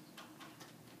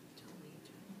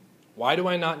 Why do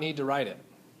I not need to write it?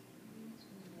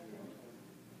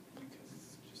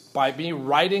 By me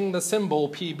writing the symbol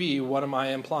PB, what am I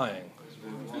implying?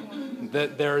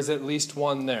 That there is at least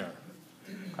 1 there.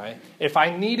 Okay? If I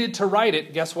needed to write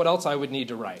it, guess what else I would need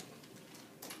to write?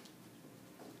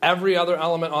 Every other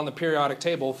element on the periodic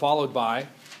table followed by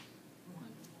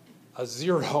a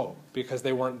 0 because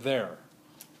they weren't there.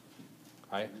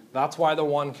 Okay? That's why the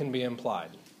 1 can be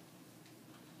implied.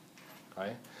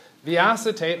 Okay? The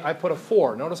acetate, I put a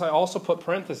 4. Notice I also put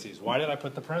parentheses. Why did I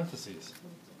put the parentheses?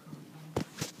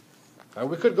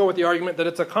 We could go with the argument that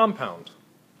it's a compound.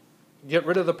 Get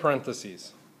rid of the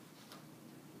parentheses.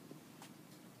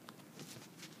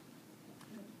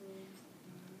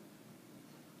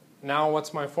 Now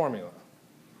what's my formula?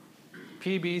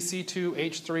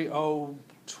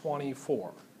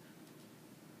 PbC2H3O24.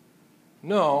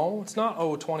 No, it's not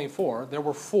O24. There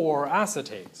were 4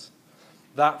 acetates.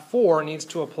 That 4 needs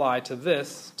to apply to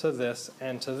this,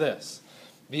 and to this.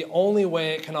 The only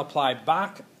way it can apply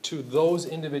back to those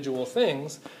individual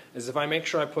things is if I make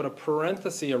sure I put a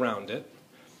parenthesis around it,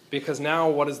 because now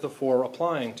what is the 4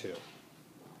 applying to?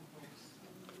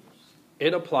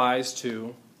 It applies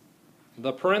to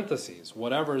the parentheses.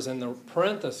 Whatever is in the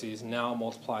parentheses now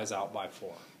multiplies out by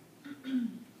 4.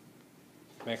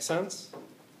 Make sense?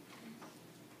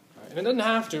 Right. And it doesn't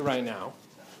have to right now.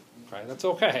 Right? That's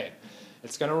okay.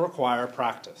 It's going to require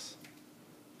practice.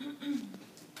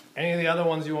 Any of the other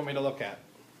ones you want me to look at?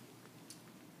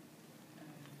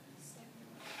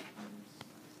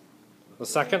 The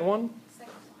second one?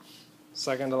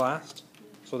 Second to last.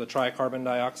 So the tricarbon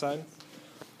dioxide.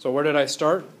 So where did I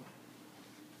start?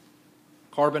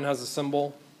 Carbon has a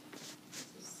symbol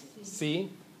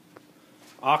C.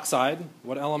 Oxide.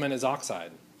 What element is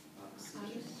oxide?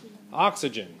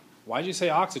 Oxygen. Why did you say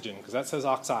oxygen? Because that says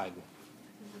oxide.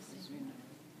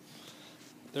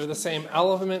 They're the same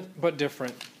element but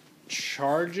different.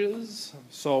 charges.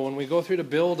 So when we go through to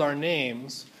build our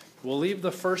names, we'll leave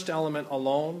the first element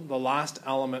alone. The last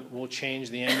element will change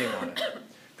the ending on it.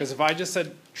 Because if I just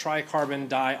said tricarbon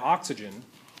dioxygen,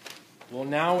 well,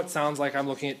 now it sounds like I'm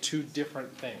looking at two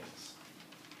different things.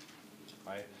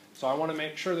 Right? So I want to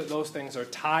make sure that those things are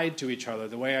tied to each other.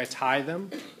 The way I tie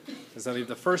them is I leave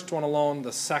the first one alone.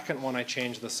 The second one I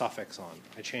change the suffix on.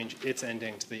 I change its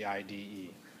ending to the IDE.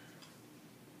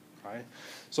 Okay?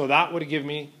 So that would give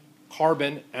me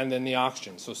carbon and then the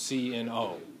oxygen, so C and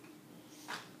O.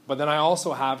 But then I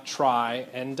also have tri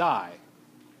and di.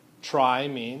 Tri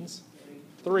means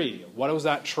 3. What was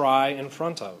that tri in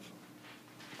front of?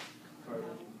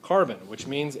 Carbon, which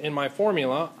means in my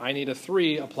formula, I need a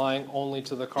 3 applying only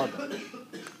to the carbon.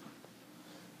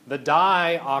 The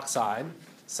dioxide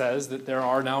says that there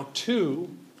are now 2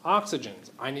 oxygens.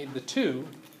 I need the 2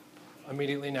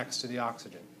 immediately next to the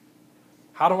oxygen.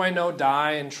 How do I know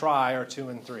di and tri are 2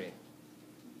 and 3?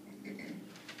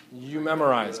 You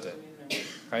memorized it.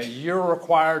 Okay? You're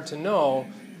required to know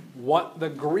what the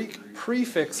Greek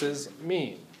prefixes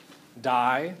mean.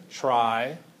 Di,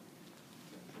 tri,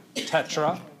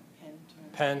 tetra,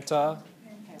 penta,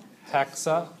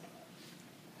 hexa,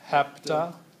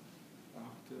 hepta,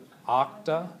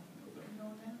 octa,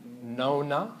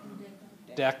 nona,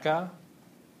 deca.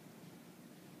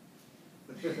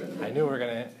 I knew we were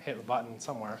going to hit a button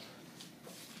somewhere.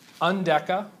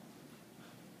 Undeca,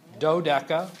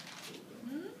 dodeca,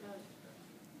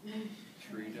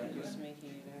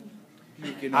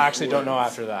 I actually don't know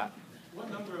after that. What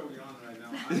number are we on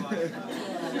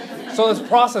right now? So let's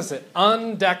process it.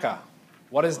 Undeca.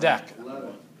 What is dec?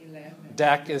 11.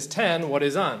 Dec is 10. What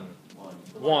is un?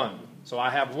 1. So I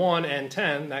have 1 and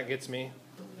 10. That gets me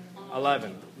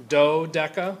 11.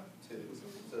 Dodeca? 2.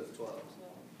 So it's 12.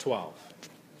 12.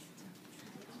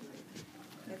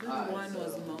 I thought one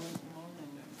was mono.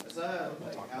 Is that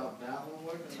like how that one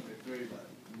works? Number 3,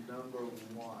 but number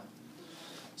 1.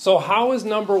 So how is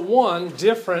number 1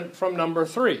 different from number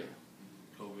 3?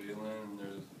 Covalent,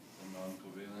 there's a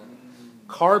non-covalent.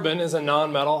 Carbon is a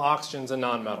nonmetal, oxygen is a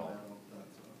nonmetal.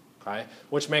 Okay?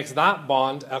 Which makes that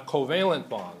bond a covalent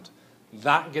bond.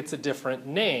 That gets a different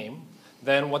name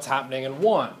than what's happening in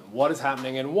 1. What is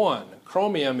happening in 1?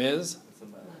 Chromium is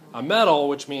a metal,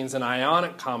 which means an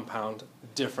ionic compound,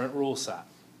 different rule set.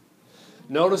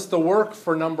 Notice the work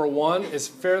for number 1 is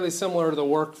fairly similar to the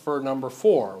work for number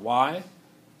 4. Why?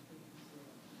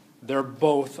 They're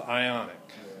both ionic.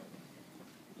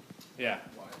 Yeah.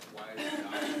 Why is the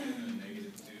oxygen a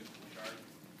negative 2 charge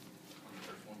on the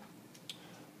first one?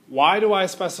 Why do I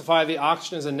specify the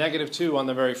oxygen as a negative 2 on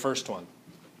the very first one?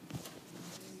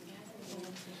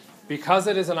 Because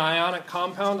it is an ionic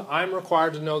compound, I'm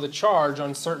required to know the charge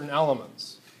on certain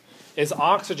elements. Is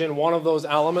oxygen one of those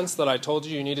elements that I told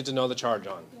you needed to know the charge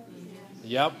on?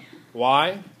 Yep.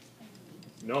 Why?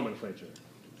 Nomenclature.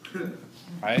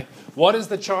 Right? What is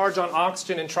the charge on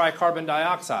oxygen and tricarbon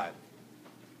dioxide?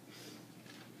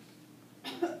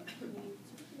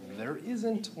 There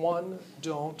isn't one.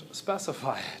 Don't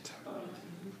specify it.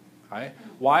 Okay?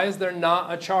 Why is there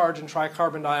not a charge in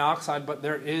tricarbon dioxide, but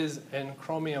there is in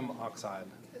chromium oxide?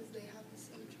 Because they have the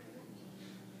same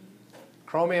charge.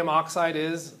 Chromium oxide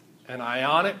is an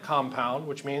ionic compound,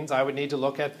 which means I would need to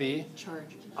look at the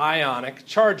Charge. ionic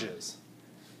charges.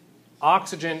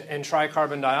 Oxygen and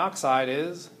tricarbon dioxide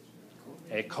is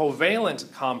a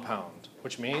covalent compound,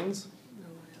 which means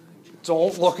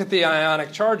don't look at the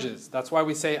ionic charges. That's why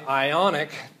we say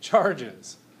ionic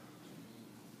charges.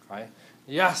 Okay?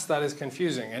 Yes, that is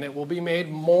confusing, and it will be made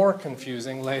more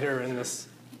confusing later in this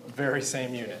very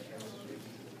same unit.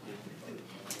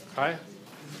 Okay?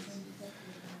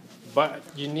 But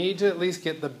you need to at least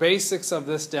get the basics of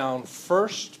this down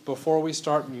first before we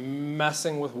start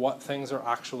messing with what things are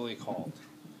actually called.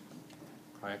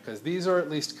 Okay? Because these are at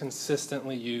least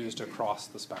consistently used across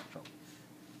the spectrum.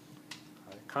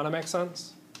 Okay? Kind of makes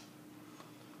sense?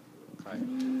 Okay.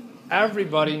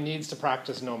 Everybody needs to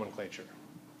practice nomenclature.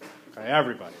 Okay,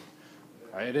 everybody.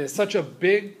 Okay? It is such a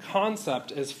big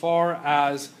concept as far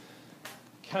as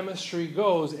chemistry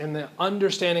goes in the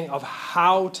understanding of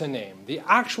how to name. The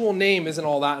actual name isn't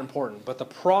all that important, but the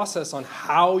process on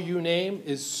how you name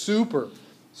is super,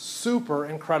 super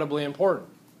incredibly important.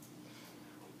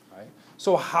 Okay?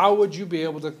 So how would you be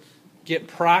able to get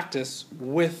practice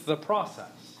with the process?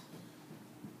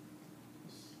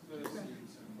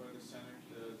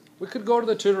 We could go to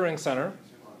the tutoring center.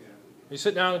 You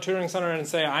sit down in the tutoring center and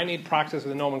say, I need practice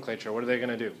with nomenclature. What are they going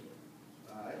to do?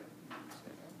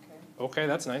 Okay,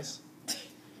 that's nice.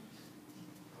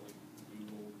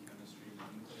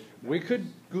 We could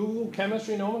Google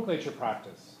chemistry nomenclature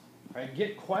practice. Right?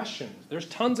 Get questions. There's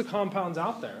tons of compounds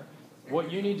out there.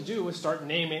 What you need to do is start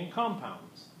naming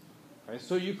compounds. Right?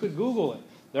 So you could Google it.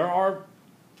 There are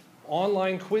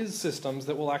online quiz systems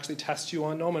that will actually test you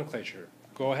on nomenclature.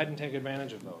 Go ahead and take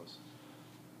advantage of those.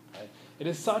 Right? It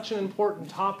is such an important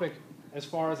topic as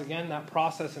far as, again, that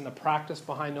process and the practice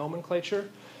behind nomenclature,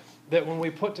 that when we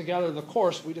put together the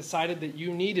course, we decided that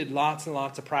you needed lots and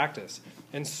lots of practice.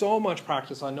 And so much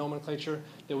practice on nomenclature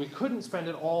that we couldn't spend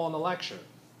it all on the lecture.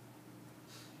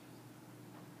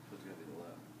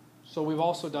 So we've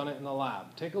also done it in the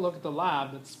lab. Take a look at the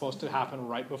lab that's supposed to happen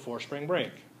right before spring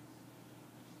break.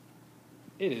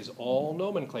 It is all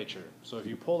nomenclature. So if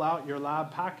you pull out your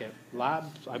lab packet,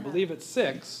 I believe it's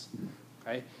 6,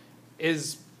 okay,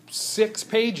 is 6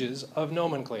 pages of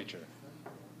nomenclature.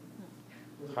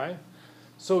 Okay?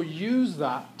 So use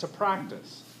that to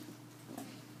practice.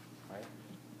 Right?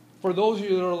 For those of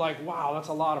you that are like, wow, that's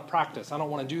a lot of practice, I don't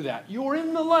want to do that. You're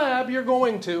in the lab, you're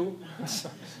going to.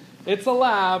 It's a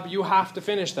lab, you have to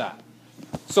finish that.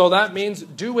 So that means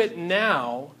do it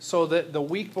now so that the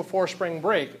week before spring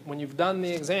break, when you've done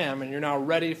the exam and you're now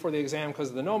ready for the exam because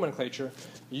of the nomenclature,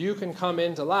 you can come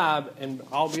into lab and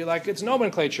I'll be like, it's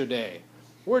nomenclature day.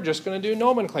 We're just going to do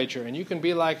nomenclature. And you can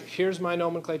be like, here's my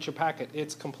nomenclature packet.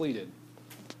 It's completed.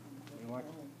 You're like,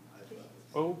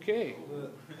 okay.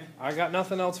 I got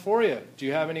nothing else for you. Do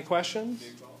you have any questions?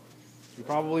 You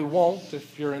probably won't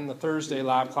if you're in the Thursday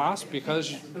lab class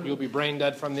because you'll be brain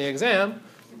dead from the exam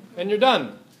and you're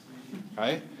done.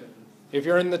 Okay? If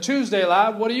you're in the Tuesday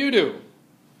lab, what do?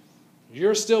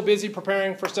 You're still busy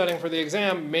preparing for studying for the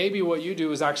exam. Maybe what you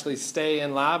do is actually stay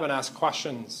in lab and ask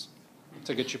questions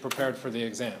to get you prepared for the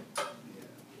exam.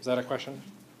 Is that a question,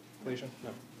 Felicia? No.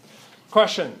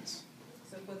 Questions?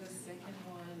 So for the second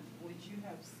one, would you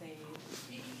have said,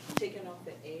 taken off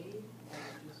the A?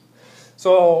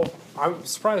 So I'm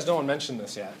surprised no one mentioned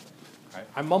this yet. Right?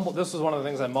 I mumbled. This was one of the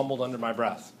things I mumbled under my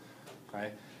breath. Okay?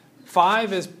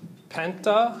 5 is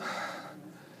penta,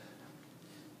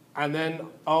 and then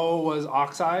O was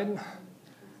oxide.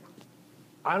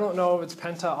 I don't know if it's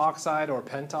pentaoxide or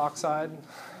pentaoxide.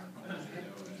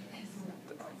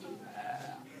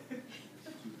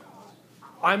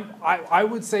 I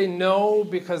would say no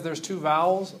because there's 2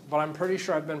 vowels, but I'm pretty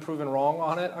sure I've been proven wrong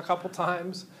on it a couple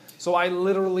times. So I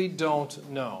literally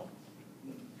don't know.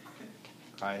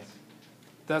 Okay?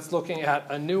 That's looking at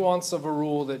a nuance of a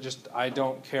rule that just I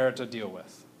don't care to deal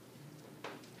with.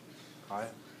 Okay?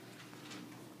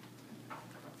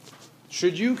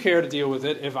 Should you care to deal with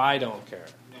it if I don't care?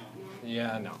 No.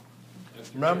 Yeah, no.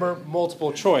 Remember,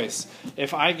 multiple choice.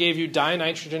 If I gave you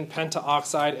dinitrogen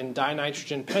pentaoxide and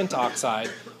dinitrogen pentoxide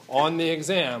on the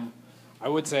exam, I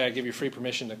would say I give you free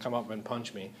permission to come up and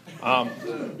punch me.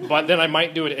 But then I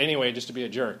might do it anyway just to be a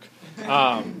jerk.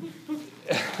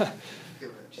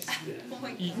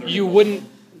 You wouldn't,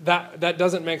 that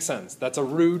doesn't make sense. That's a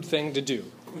rude thing to do.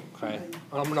 Okay?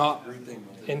 I'm not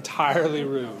entirely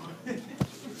rude.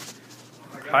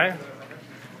 Okay?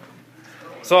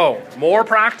 So, more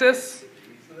practice.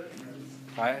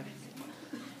 Okay?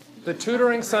 The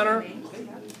tutoring center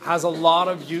has a lot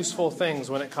of useful things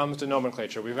when it comes to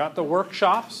nomenclature. We've got the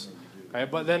workshops, okay,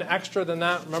 but then extra than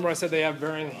that, remember I said they have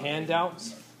varying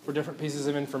handouts for different pieces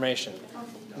of information.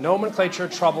 Nomenclature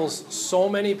troubles so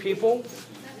many people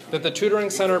that the tutoring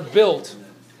center built,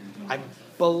 I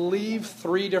believe,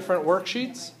 3 different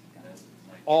worksheets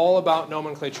all about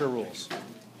nomenclature rules.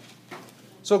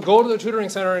 So go to the tutoring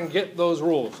center and get those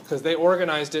rules because they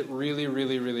organized it really,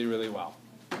 really, really, really well.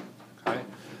 Okay?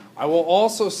 I will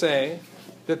also say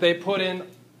that they put in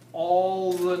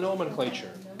all the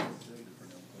nomenclature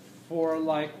for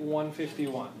like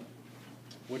 151,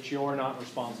 which you're not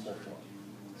responsible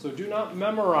for. So do not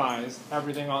memorize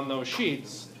everything on those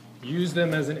sheets. Use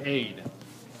them as an aid.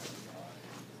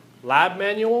 Lab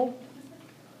manual,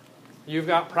 you've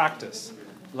got practice.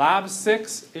 Lab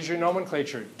 6 is your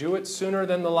nomenclature. Do it sooner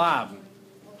than the lab.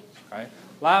 Okay?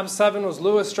 Lab 7 was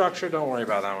Lewis structure. Don't worry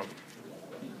about that one.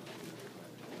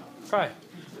 Okay.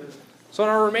 So in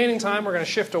our remaining time, we're going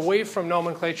to shift away from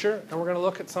nomenclature, and we're going to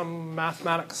look at some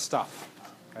mathematics stuff.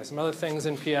 Okay, some other things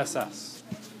in PSS.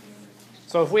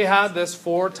 So if we had this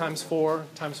 4 times 4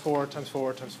 times 4 times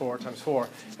 4 times 4 times 4,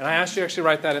 and I asked you to actually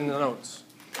write that in the notes,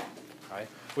 okay,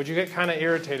 would you get kind of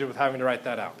irritated with having to write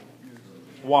that out?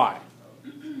 Why?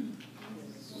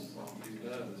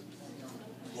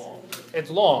 It's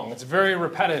long. It's very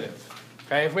repetitive.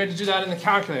 Okay, if we had to do that in the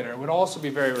calculator, it would also be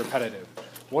very repetitive.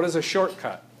 What is a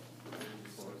shortcut?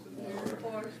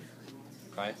 4.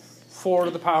 Okay, 4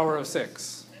 to the power of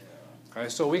 6. Okay,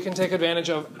 so we can take advantage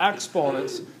of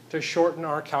exponents to shorten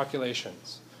our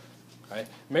calculations. Right?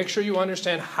 Make sure you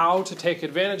understand how to take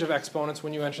advantage of exponents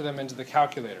when you enter them into the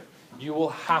calculator. You will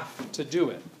have to do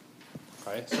it.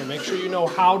 Okay? So make sure you know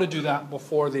how to do that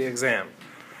before the exam.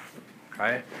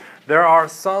 Okay? There are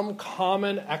some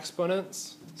common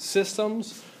exponents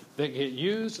systems that get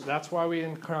used. That's why we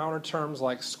encounter terms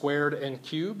like squared and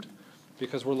cubed,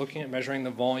 because we're looking at measuring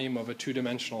the volume of a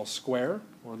two-dimensional square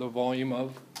or the volume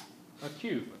of a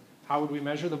cube. How would we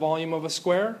measure the volume of a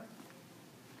square?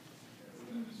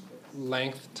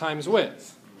 Length times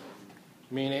width,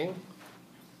 meaning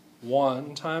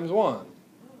 1 times 1.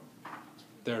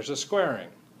 There's a squaring.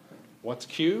 What's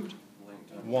cubed?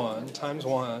 1 times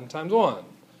 1 times 1.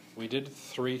 We did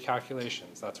 3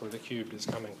 calculations. That's where the cubed is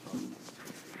coming from.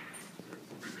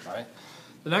 Right?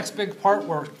 The next big part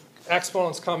where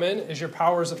exponents come in is your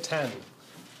powers of 10.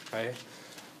 Okay?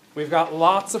 We've got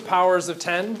lots of powers of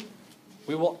 10.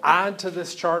 We will add to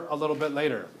this chart a little bit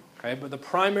later. Okay? But the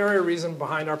primary reason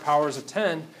behind our powers of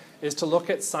 10 is to look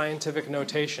at scientific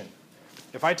notation.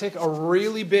 If I take a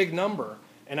really big number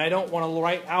and I don't want to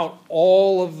write out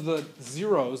all of the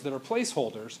zeros that are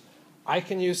placeholders, I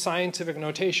can use scientific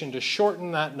notation to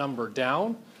shorten that number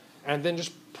down and then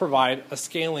just provide a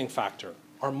scaling factor,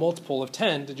 our multiple of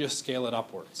 10, to just scale it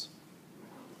upwards.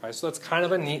 Okay, so that's kind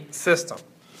of a neat system.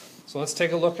 So let's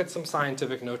take a look at some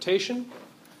scientific notation.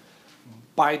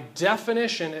 By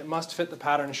definition, it must fit the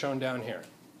pattern shown down here.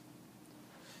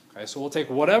 Okay, so we'll take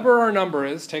whatever our number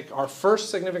is, take our first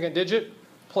significant digit,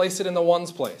 place it in the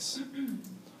ones place,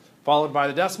 followed by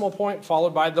the decimal point,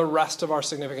 followed by the rest of our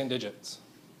significant digits.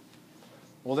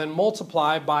 We'll then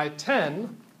multiply by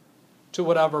 10 to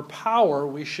whatever power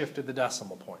we shifted the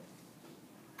decimal point.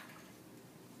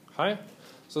 Okay?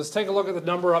 So let's take a look at the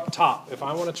number up top. If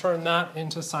I want to turn that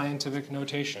into scientific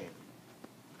notation,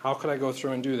 how could I go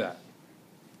through and do that?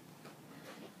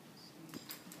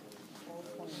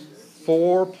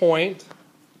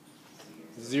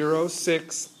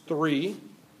 4.063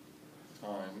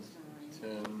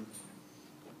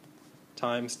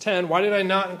 times 10. Why did I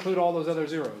not include all those other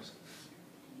zeros?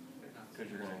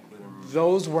 Because you're going to include them.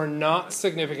 Those were not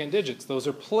significant digits. Those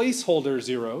are placeholder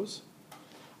zeros.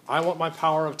 I want my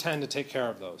power of 10 to take care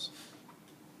of those.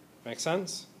 Make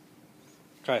sense?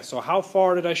 Okay, so how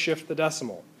far did I shift the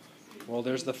decimal? Well,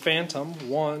 there's the phantom,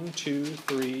 1, 2,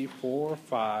 3, 4,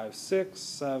 5, 6,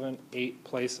 7, 8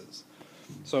 places.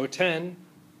 So 10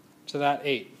 to that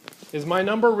 8. Is my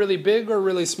number really big or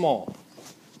really small?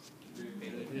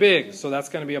 Big, so that's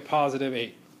going to be a positive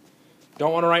 8.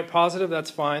 Don't want to write positive,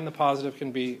 that's fine. The positive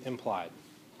can be implied.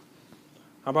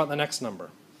 How about the next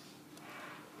number?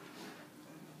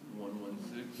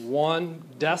 116. 1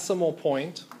 decimal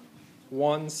point,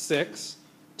 16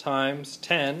 times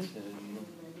 10.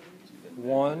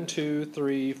 1, 2,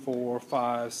 3, 4,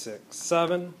 5, 6,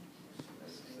 7.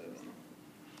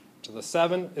 To the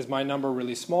 7, is my number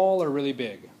really small or really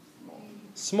big?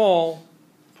 Small,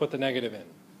 put the negative in.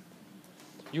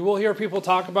 You will hear people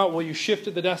talk about, well, you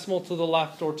shifted the decimal to the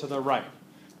left or to the right.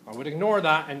 I would ignore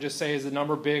that and just say, is the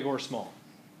number big or small?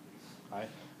 Okay?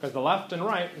 Because the left and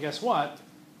right, guess what?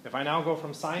 If I now go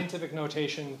from scientific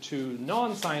notation to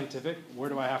non-scientific, where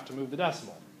do I have to move the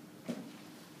decimal?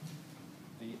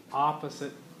 The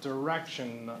opposite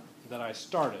direction that I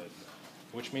started,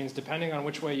 which means depending on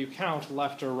which way you count,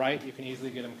 left or right, you can easily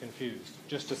get them confused.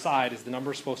 Just decide, is the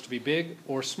number supposed to be big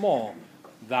or small?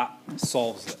 That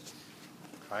solves it.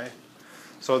 Okay?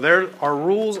 So there are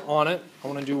rules on it. I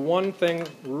want to do one thing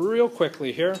real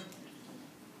quickly here.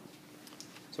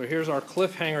 So here's our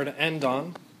cliffhanger to end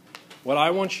on. What I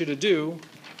want you to do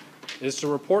is to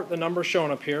report the number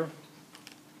shown up here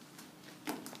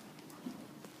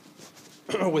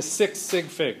with 6 sig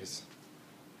figs.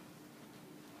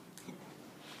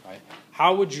 Right?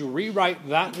 How would you rewrite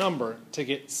that number to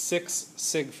get 6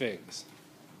 sig figs?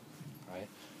 Right?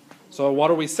 So what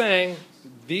are we saying?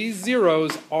 These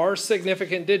zeros are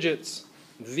significant digits.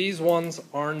 These ones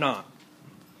are not.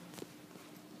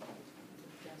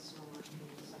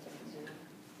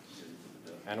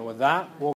 And with that, we'll